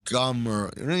buy gum, or,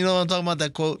 you know what I'm talking about,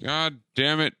 that quote? God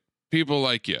damn it. People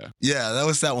like you. Yeah, that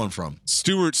was that one from.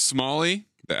 Stuart Smalley,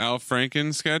 the Al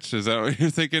Franken sketch. Is that what you're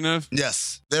thinking of?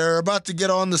 Yes. They're about to get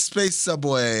on the space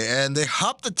subway, and they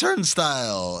hop the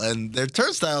turnstile. And their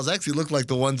turnstiles actually look like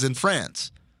the ones in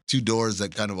France. 2 doors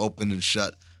that kind of open and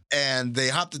shut. And they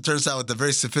hop the turnstile with the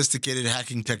very sophisticated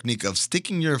hacking technique of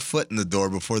sticking your foot in the door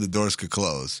before the doors could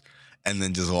close, and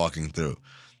then just walking through.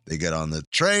 They get on the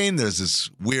train. There's this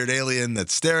weird alien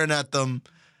that's staring at them.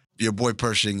 Your boy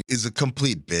Pershing is a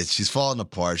complete bitch. She's falling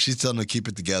apart. She's telling him to keep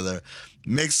it together.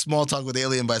 Makes small talk with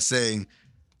Alien by saying,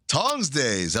 Tongs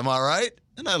days, am I right?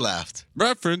 And I laughed.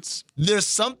 Reference. There's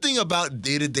something about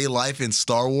day-to-day life in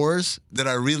Star Wars that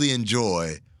I really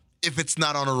enjoy if it's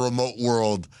not on a remote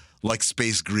world like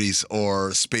Space Greece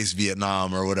or Space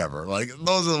Vietnam or whatever. Like,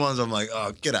 those are the ones I'm like,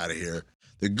 oh, get out of here.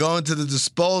 They're going to the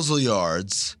disposal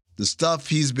yards. The stuff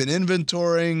he's been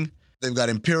inventorying. They've got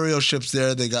Imperial ships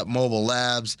there. They got mobile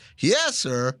labs. He asks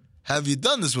her, have you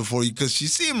done this before? Because she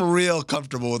seemed real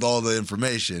comfortable with all the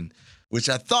information, which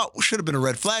I thought should have been a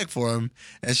red flag for him.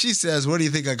 And she says, where do you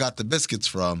think I got the biscuits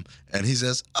from? And he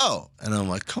says, oh. And I'm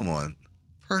like, come on,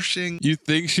 Pershing. You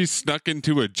think she snuck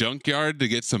into a junkyard to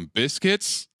get some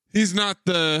biscuits? He's not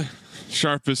the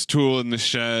sharpest tool in the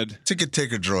shed. Ticket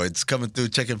taker droids coming through,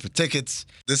 checking for tickets.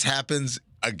 This happens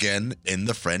again in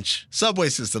the French subway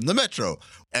system, the metro.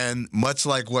 And much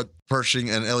like what Pershing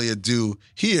and Elliot do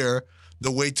here,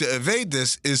 the way to evade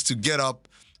this is to get up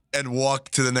and walk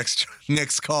to the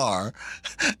next car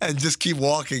and just keep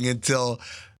walking until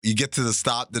you get to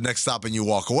the next stop and you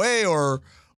walk away, or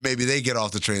maybe they get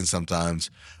off the train sometimes.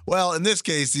 Well, in this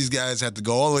case, these guys had to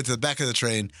go all the way to the back of the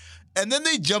train, and then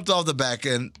they jumped off the back,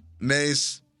 and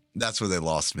Mace, that's where they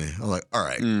lost me. I'm like, all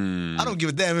right, I don't give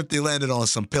a damn if they landed on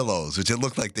some pillows, which it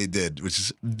looked like they did, which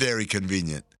is very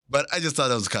convenient. But I just thought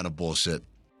that was kind of bullshit.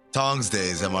 Tongs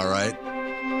days, am I right?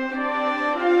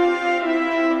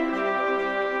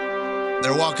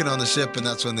 They're walking on the ship, and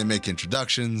that's when they make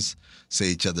introductions, say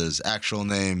each other's actual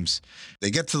names.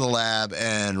 They get to the lab,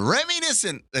 and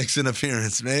Reminiscent makes an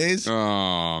appearance, Maze.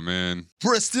 Oh, man.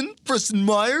 Preston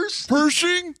Myers.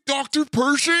 Pershing? Dr.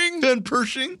 Pershing? Ben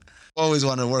Pershing. always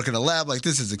wanted to work in a lab like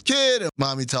this as a kid, and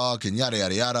mommy talk and yada,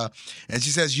 yada, yada. And she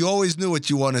says, you always knew what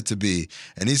you wanted to be.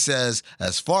 And he says,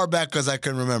 as far back as I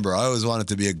can remember, I always wanted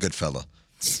to be a good fella.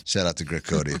 Shout out to Grit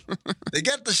Cody. They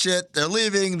get the shit. They're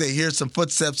leaving. They hear some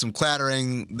footsteps, some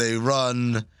clattering. They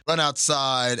run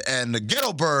outside, and the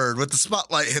ghetto bird with the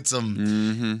spotlight hits him.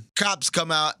 Mm-hmm. Cops come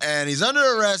out, and he's under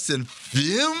arrest in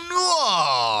film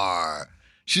noir.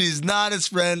 She's not his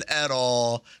friend at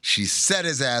all. She set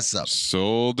his ass up.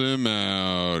 Sold him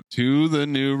out to the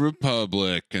New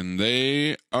Republic, and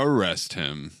they arrest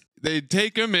him. They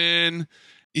take him in.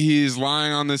 He's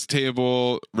lying on this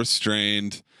table,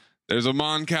 restrained. There's a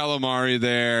Mon Calamari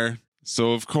there.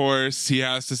 So, of course, he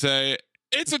has to say,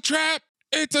 it's a trap.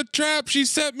 It's a trap. She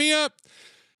set me up.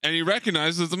 And he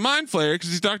recognizes the Mind Flayer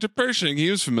because he's Dr. Pershing.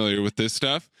 He was familiar with this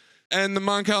stuff. And the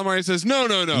Mon Calamari says, no.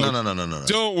 No.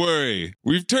 Don't worry.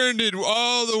 We've turned it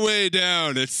all the way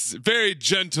down. It's very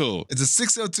gentle. It's a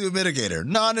 602 mitigator,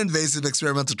 non-invasive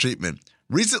experimental treatment,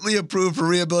 recently approved for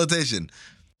rehabilitation.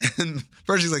 And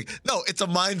Pershing's like, no, it's a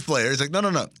Mind Flayer. He's like,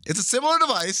 no. It's a similar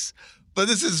device, but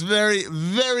this is very,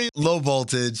 very low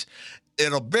voltage.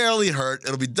 It'll barely hurt.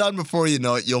 It'll be done before you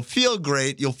know it. You'll feel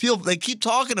great. They keep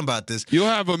talking about this. You'll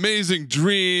have amazing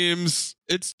dreams.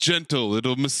 It's gentle.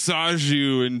 It'll massage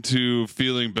you into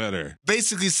feeling better.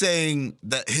 Basically saying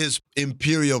that his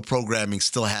Imperial programming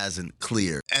still hasn't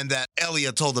cleared and that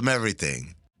Elia told him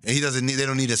everything. And they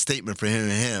don't need a statement for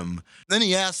him. Then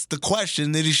he asks the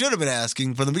question that he should have been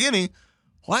asking from the beginning.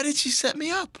 Why did she set me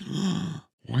up?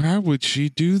 Why would she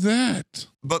do that?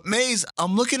 But Maze,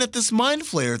 I'm looking at this Mind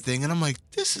Flayer thing, and I'm like,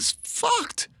 this is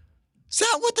fucked. Is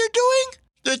that what they're doing?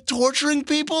 They're torturing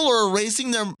people or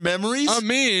erasing their memories? I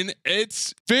mean,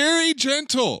 it's very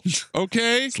gentle,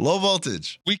 okay? It's low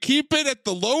voltage. We keep it at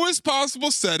the lowest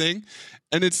possible setting,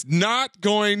 and it's not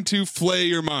going to flay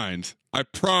your mind. I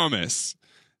promise.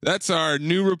 That's our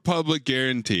New Republic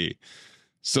guarantee.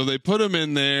 So they put him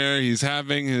in there. He's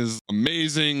having his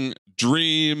amazing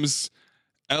dreams.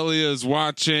 Elia's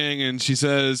watching, and she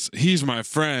says, he's my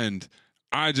friend.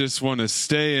 I just want to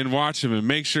stay and watch him and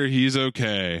make sure he's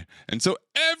okay. And so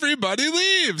everybody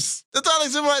leaves. The Dalek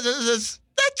supervisor says,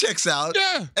 that checks out.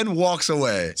 Yeah. And walks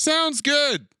away. Sounds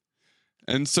good.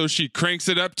 And so she cranks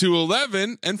it up to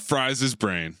 11 and fries his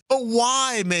brain. But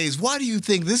why, Maze? Why do you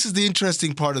think this is the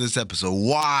interesting part of this episode?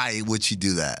 Why would she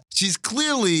do that? She's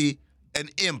clearly an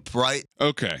imp, right?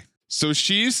 Okay. So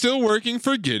she's still working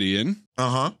for Gideon.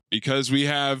 Uh-huh. Because we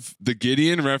have the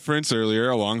Gideon reference earlier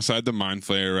alongside the Mind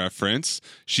Flayer reference.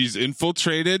 She's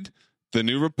infiltrated the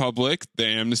New Republic, the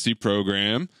amnesty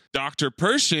program. Dr.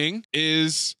 Pershing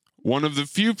is one of the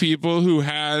few people who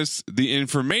has the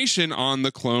information on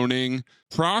the cloning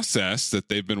process that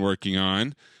they've been working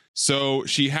on. So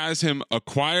she has him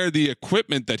acquire the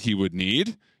equipment that he would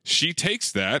need. She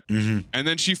takes that, and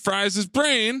then she fries his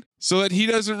brain so that he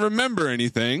doesn't remember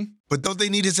anything. But don't they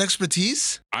need his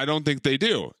expertise? I don't think they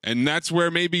do. And that's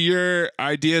where maybe your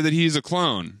idea that he's a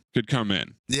clone could come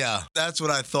in. Yeah, that's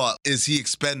what I thought. Is he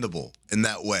expendable in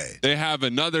that way? They have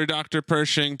another Dr.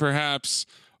 Pershing, perhaps,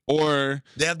 or...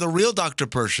 They have the real Dr.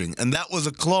 Pershing, and that was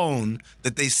a clone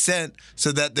that they sent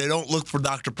so that they don't look for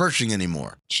Dr. Pershing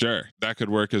anymore. Sure, that could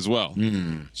work as well.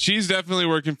 She's definitely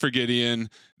working for Gideon.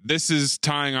 This is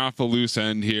tying off a loose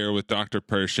end here with Dr.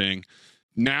 Pershing.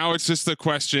 Now it's just the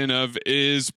question of,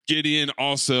 is Gideon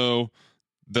also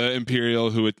the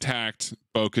Imperial who attacked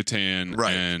Bo-Katan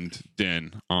and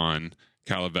Din on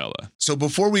Calavella? So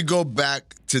before we go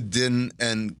back to Din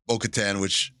and Bo-Katan,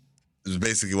 which is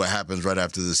basically what happens right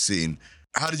after this scene,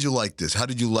 how did you like this? How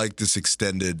did you like this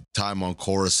extended time on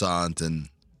Coruscant and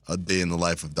a day in the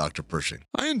life of Dr. Pershing?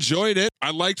 I enjoyed it.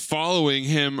 I liked following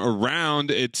him around.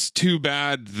 It's too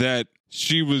bad that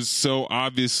she was so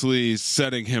obviously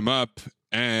setting him up,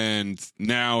 and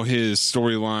now his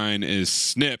storyline is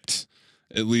snipped,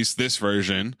 at least this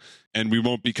version, and we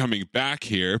won't be coming back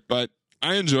here, but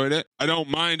I enjoyed it. I don't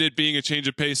mind it being a change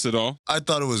of pace at all. I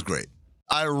thought it was great.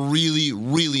 I really,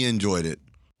 really enjoyed it.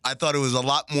 I thought it was a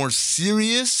lot more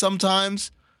serious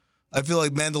sometimes. I feel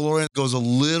like Mandalorian goes a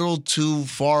little too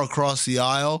far across the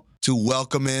aisle to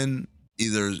welcome in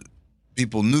either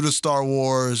people new to Star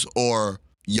Wars or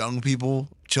young people,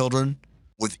 children,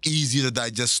 with easy to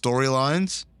digest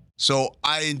storylines. So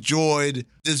I enjoyed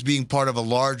this being part of a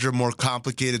larger, more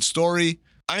complicated story.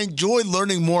 I enjoyed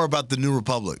learning more about the New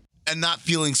Republic and not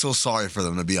feeling so sorry for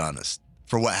them, to be honest,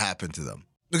 for what happened to them.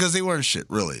 Because they weren't shit,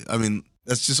 really. I mean,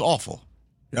 that's just awful.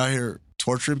 You're out here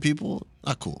torturing people?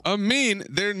 Not cool. I mean,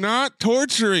 they're not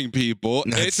torturing people.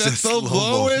 No, it's at the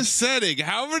lowest setting.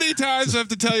 How many times do I have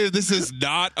to tell you this is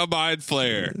not a Mind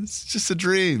Flayer? It's just a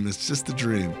dream. It's just a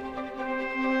dream.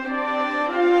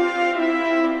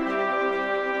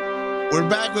 We're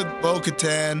back with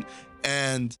Bo-Katan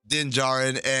and Din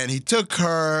Djarin, and he took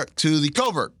her to the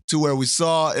covert, to where we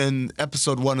saw in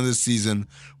episode 1 of this season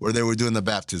where they were doing the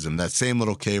baptism, that same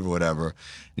little cave or whatever.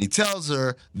 And he tells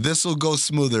her, this will go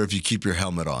smoother if you keep your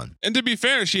helmet on. And to be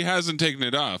fair, she hasn't taken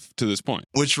it off to this point.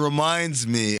 Which reminds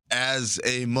me, as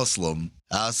a Muslim,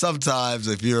 sometimes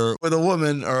if you're with a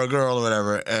woman or a girl or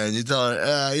whatever, and you tell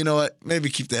her, you know what, maybe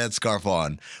keep the headscarf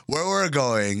on. Where we're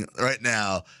going right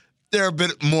now, they're a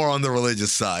bit more on the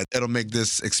religious side. It'll make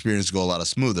this experience go a lot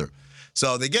smoother.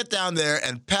 So they get down there,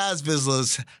 and Paz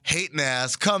Vizsla's hating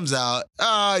ass comes out.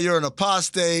 You're an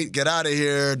apostate. Get out of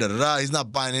here. Da da da. He's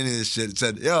not buying any of this shit. He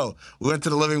said, yo, we went to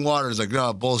the living water. He's like,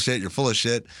 no, bullshit. You're full of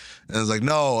shit. And it's like,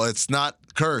 no, it's not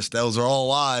cursed. Those are all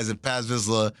lies. And Paz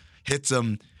Vizsla hits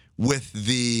him with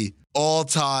the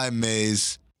all-time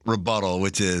Maze rebuttal,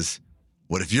 which is,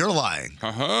 what if you're lying?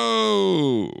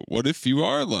 Oh, what if you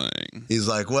are lying? He's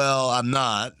like, well, I'm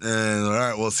not. And all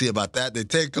right, we'll see about that. They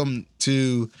take him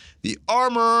to the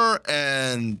armor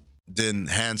and then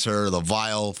hands her the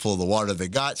vial full of the water they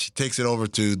got. She takes it over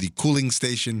to the cooling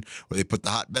station where they put the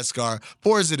hot Beskar,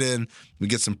 pours it in. We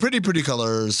get some pretty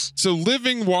colors. So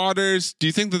living waters, do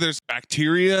you think that there's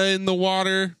bacteria in the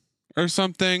water or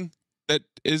something that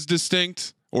is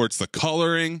distinct? Or it's the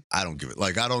coloring? I don't give it.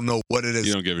 I don't know what it is.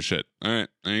 You don't give a shit. All right,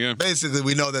 there you go. Basically,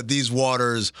 we know that these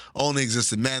waters only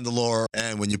exist in Mandalore,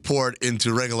 and when you pour it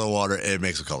into regular water, it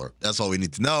makes a color. That's all we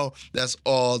need to know. That's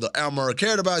all the Almora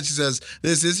cared about. She says,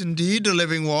 this is indeed the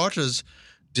living waters.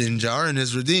 Din Djarin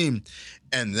is redeemed.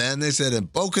 And then they said,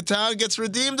 and Bo-Katan gets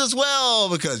redeemed as well,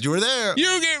 because you were there.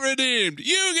 You get redeemed.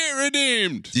 You get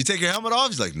redeemed. Do you take your helmet off?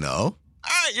 He's like, no. All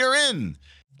right, you're in.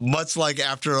 Much like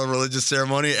after a religious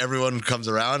ceremony, everyone comes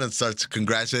around and starts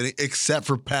congratulating, except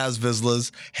for Paz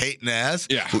Vizsla's hating ass.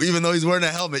 Yeah. Who, even though he's wearing a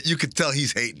helmet, you could tell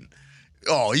he's hating.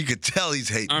 Oh, you could tell he's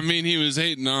hating. I mean, he was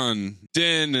hating on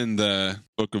Din in the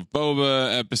Book of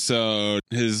Boba episode.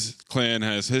 His clan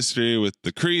has history with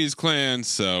the Kryze clan,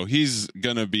 so he's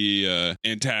going to be an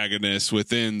antagonist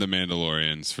within the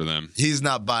Mandalorians for them. He's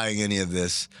not buying any of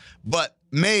this. But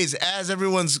Maze, as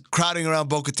everyone's crowding around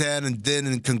Bo-Katan and Din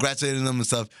and congratulating them and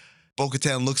stuff,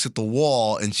 Bo-Katan looks at the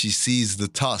wall and she sees the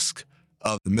tusk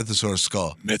of the Mythosaur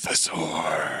skull.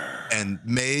 Mythosaur. And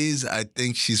Maze, I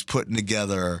think she's putting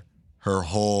together her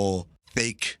whole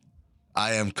fake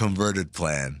I am converted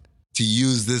plan to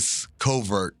use this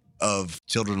covert of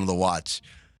Children of the Watch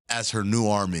as her new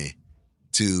army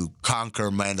to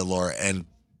conquer Mandalore and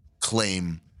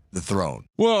claim the throne.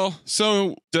 Well,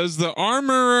 so does the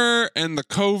armorer and the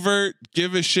covert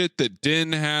give a shit that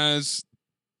Din has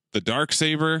the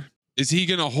Darksaber? Is he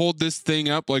going to hold this thing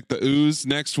up like the ooze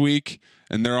next week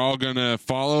and they're all going to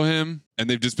follow him? And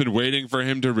they've just been waiting for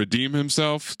him to redeem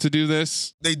himself to do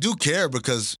this? They do care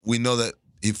because we know that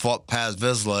he fought Paz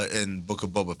Vizsla in Book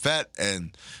of Boba Fett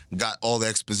and got all the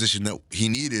exposition that he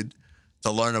needed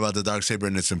to learn about the Darksaber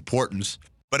and its importance.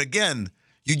 But again,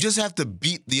 you just have to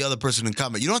beat the other person in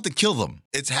combat. You don't have to kill them.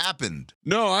 It's happened.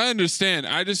 No, I understand.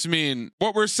 I just mean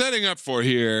what we're setting up for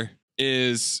here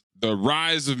is the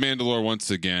rise of Mandalore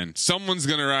once again. Someone's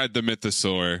going to ride the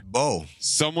Mythosaur. Bo.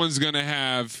 Someone's going to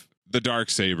have the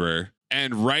Darksaber.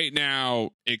 And right now,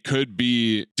 it could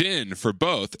be Din for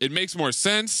both. It makes more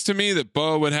sense to me that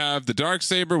Bo would have the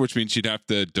Darksaber, which means she'd have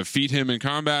to defeat him in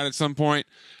combat at some point.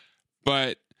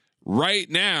 But right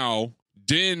now,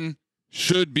 Din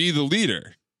should be the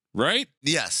leader, right?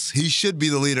 Yes, he should be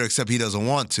the leader, except he doesn't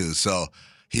want to. So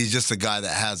he's just a guy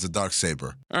that has the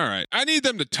Darksaber. All right. I need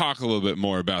them to talk a little bit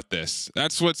more about this.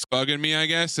 That's what's bugging me, I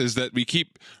guess, is that we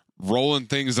keep rolling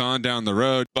things on down the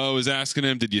road. Bo is asking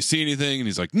him, did you see anything? And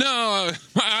he's like, no,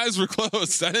 my eyes were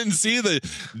closed. I didn't see the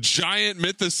giant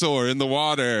Mythosaur in the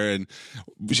water. And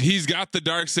he's got the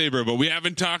Darksaber, but we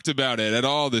haven't talked about it at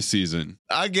all this season.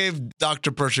 I gave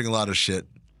Dr. Pershing a lot of shit.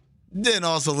 Then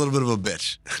also a little bit of a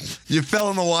bitch. You fell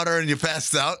in the water and you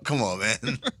passed out? Come on,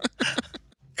 man.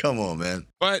 Come on, man.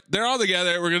 But they're all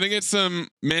together. We're going to get some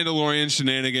Mandalorian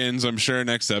shenanigans, I'm sure,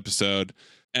 next episode.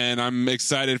 And I'm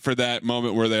excited for that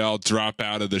moment where they all drop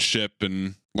out of the ship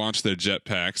and launch their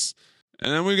jetpacks.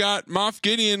 And then we got Moff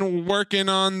Gideon working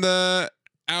on the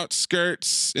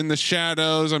outskirts in the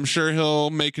shadows. I'm sure he'll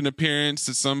make an appearance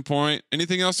at some point.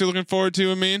 Anything else you're looking forward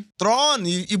to, Amin? Thrawn.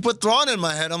 You put Thrawn in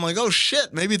my head. I'm like, oh,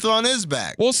 shit. Maybe Thrawn is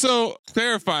back. Well, so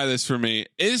clarify this for me.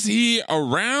 Is he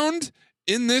around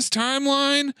in this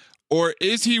timeline, or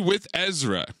is he with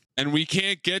Ezra? And we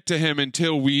can't get to him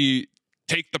until we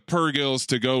take the Purgils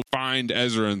to go find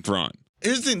Ezra and Thrawn.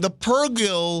 Here's the thing. The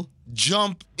Purgil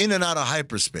jump in and out of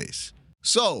hyperspace.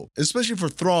 So, especially for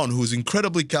Thrawn, who's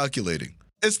incredibly calculating,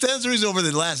 it stands to reason over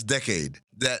the last decade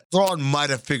that Thrawn might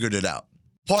have figured it out.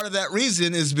 part of that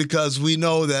reason is because we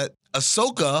know that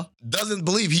Ahsoka doesn't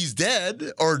believe he's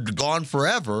dead or gone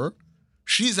forever.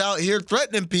 She's out here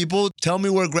threatening people. Tell me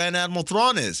where Grand Admiral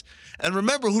Thrawn is. And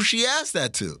remember who she asked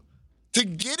that to. To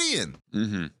Gideon.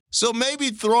 Mm-hmm. So maybe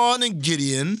Thrawn and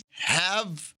Gideon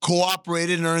have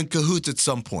cooperated and are in cahoots at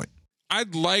some point.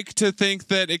 I'd like to think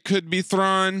that it could be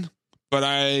Thrawn, but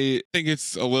I think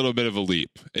it's a little bit of a leap.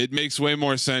 It makes way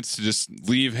more sense to just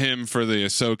leave him for the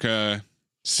Ahsoka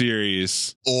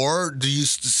series. Or do you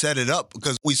set it up?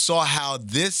 Because we saw how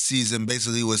this season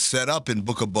basically was set up in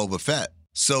Book of Boba Fett.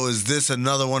 So is this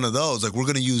another one of those? Like, we're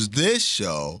going to use this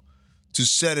show to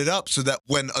set it up so that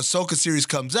when Ahsoka series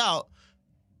comes out,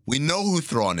 we know who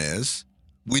Thrawn is.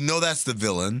 We know that's the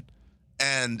villain.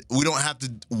 And we don't have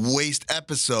to waste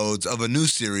episodes of a new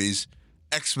series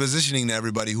expositioning to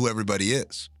everybody who everybody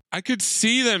is. I could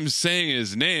see them saying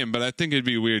his name, but I think it'd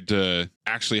be weird to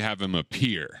actually have him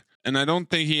appear. And I don't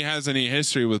think he has any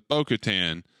history with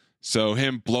Bo-Katan, so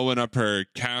him blowing up her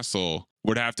castle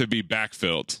would have to be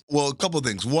backfilled. Well, a couple of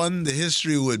things. One, the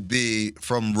history would be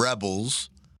from Rebels,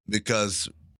 because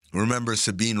remember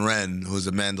Sabine Wren, who's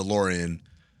a Mandalorian,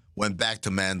 went back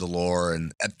to Mandalore,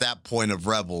 and at that point of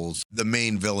Rebels, the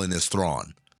main villain is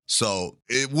Thrawn. So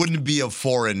it wouldn't be a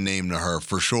foreign name to her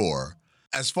for sure.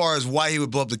 As far as why he would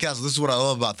blow up the castle, this is what I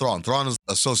love about Thrawn. Thrawn is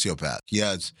a sociopath. He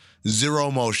has zero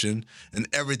emotion, and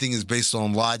everything is based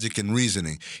on logic and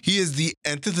reasoning. He is the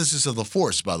antithesis of the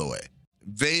Force, by the way.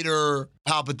 Vader,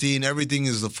 Palpatine, everything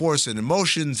is the Force and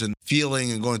emotions and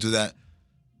feeling and going through that.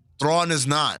 Thrawn is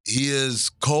not. He is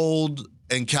cold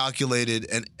and calculated,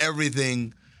 and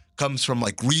everything comes from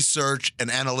like research and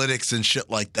analytics and shit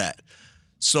like that.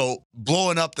 So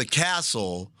blowing up the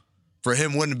castle for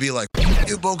him wouldn't be like,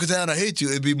 you Bo-Katan, I hate you.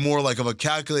 It'd be more like of a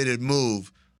calculated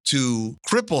move to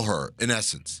cripple her, in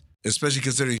essence, especially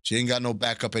considering she ain't got no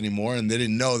backup anymore and they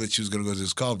didn't know that she was going to go to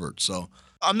this covert. So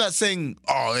I'm not saying,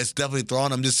 oh, it's definitely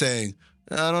Thrawn. I'm just saying,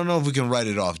 I don't know if we can write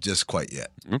it off just quite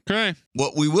yet. Okay.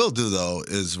 What we will do, though,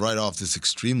 is write off this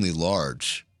extremely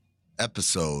large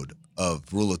episode of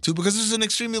Rule of Two, because this is an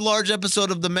extremely large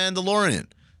episode of The Mandalorian.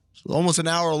 It's almost an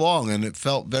hour long, and it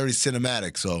felt very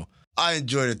cinematic. So I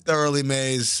enjoyed it thoroughly,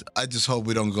 Maze. I just hope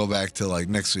we don't go back to like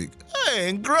next week. Hey,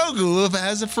 and Grogu, if it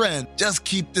has a friend, just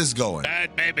keep this going.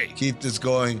 Bad baby. Keep this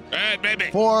going. Bad baby.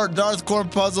 For Darth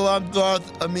Cornpuzzle, I'm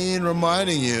Darth Amin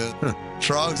reminding you,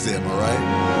 Trog's there, am I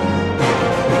right?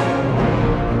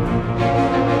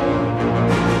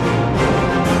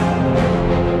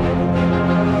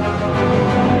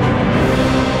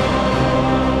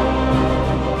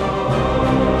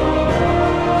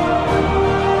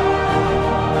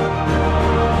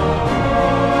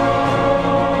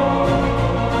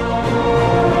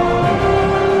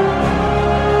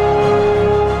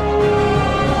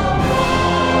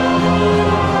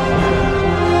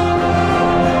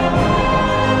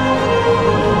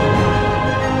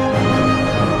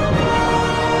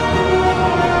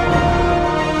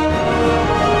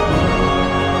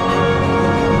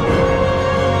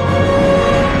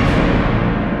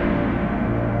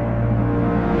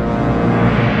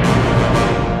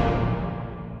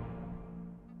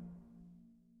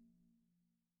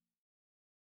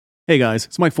 Hey guys,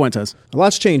 it's Mike Fuentes. A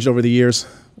lot's changed over the years.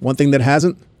 One thing that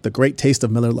hasn't, the great taste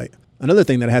of Miller Lite. Another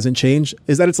thing that hasn't changed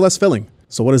is that it's less filling.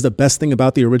 So what is the best thing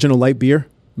about the original light beer?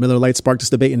 Miller Lite sparked this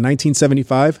debate in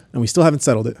 1975, and we still haven't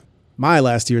settled it. My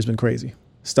last year has been crazy.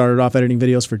 Started off editing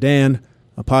videos for Dan,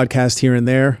 a podcast here and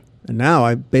there, and now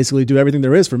I basically do everything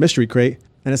there is for Mystery Crate.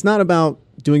 And it's not about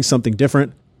doing something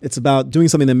different. It's about doing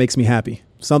something that makes me happy.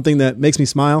 Something that makes me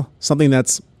smile. Something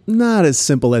that's not as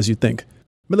simple as you think.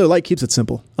 Miller Lite keeps it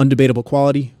simple. Undebatable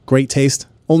quality, great taste,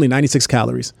 only 96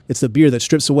 calories. It's the beer that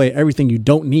strips away everything you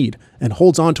don't need and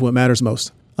holds on to what matters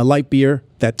most. A light beer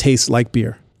that tastes like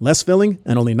beer. Less filling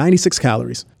and only 96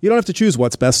 calories. You don't have to choose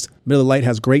what's best. Miller Lite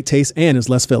has great taste and is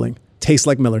less filling. Tastes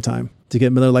like Miller time. To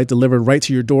get Miller Lite delivered right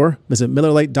to your door, visit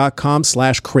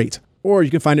MillerLite.com/crate. Or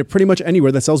you can find it pretty much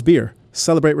anywhere that sells beer.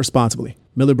 Celebrate responsibly.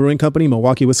 Miller Brewing Company,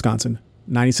 Milwaukee, Wisconsin.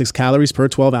 96 calories per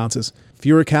 12 ounces.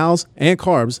 Fewer calories and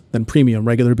carbs than premium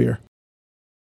regular beer.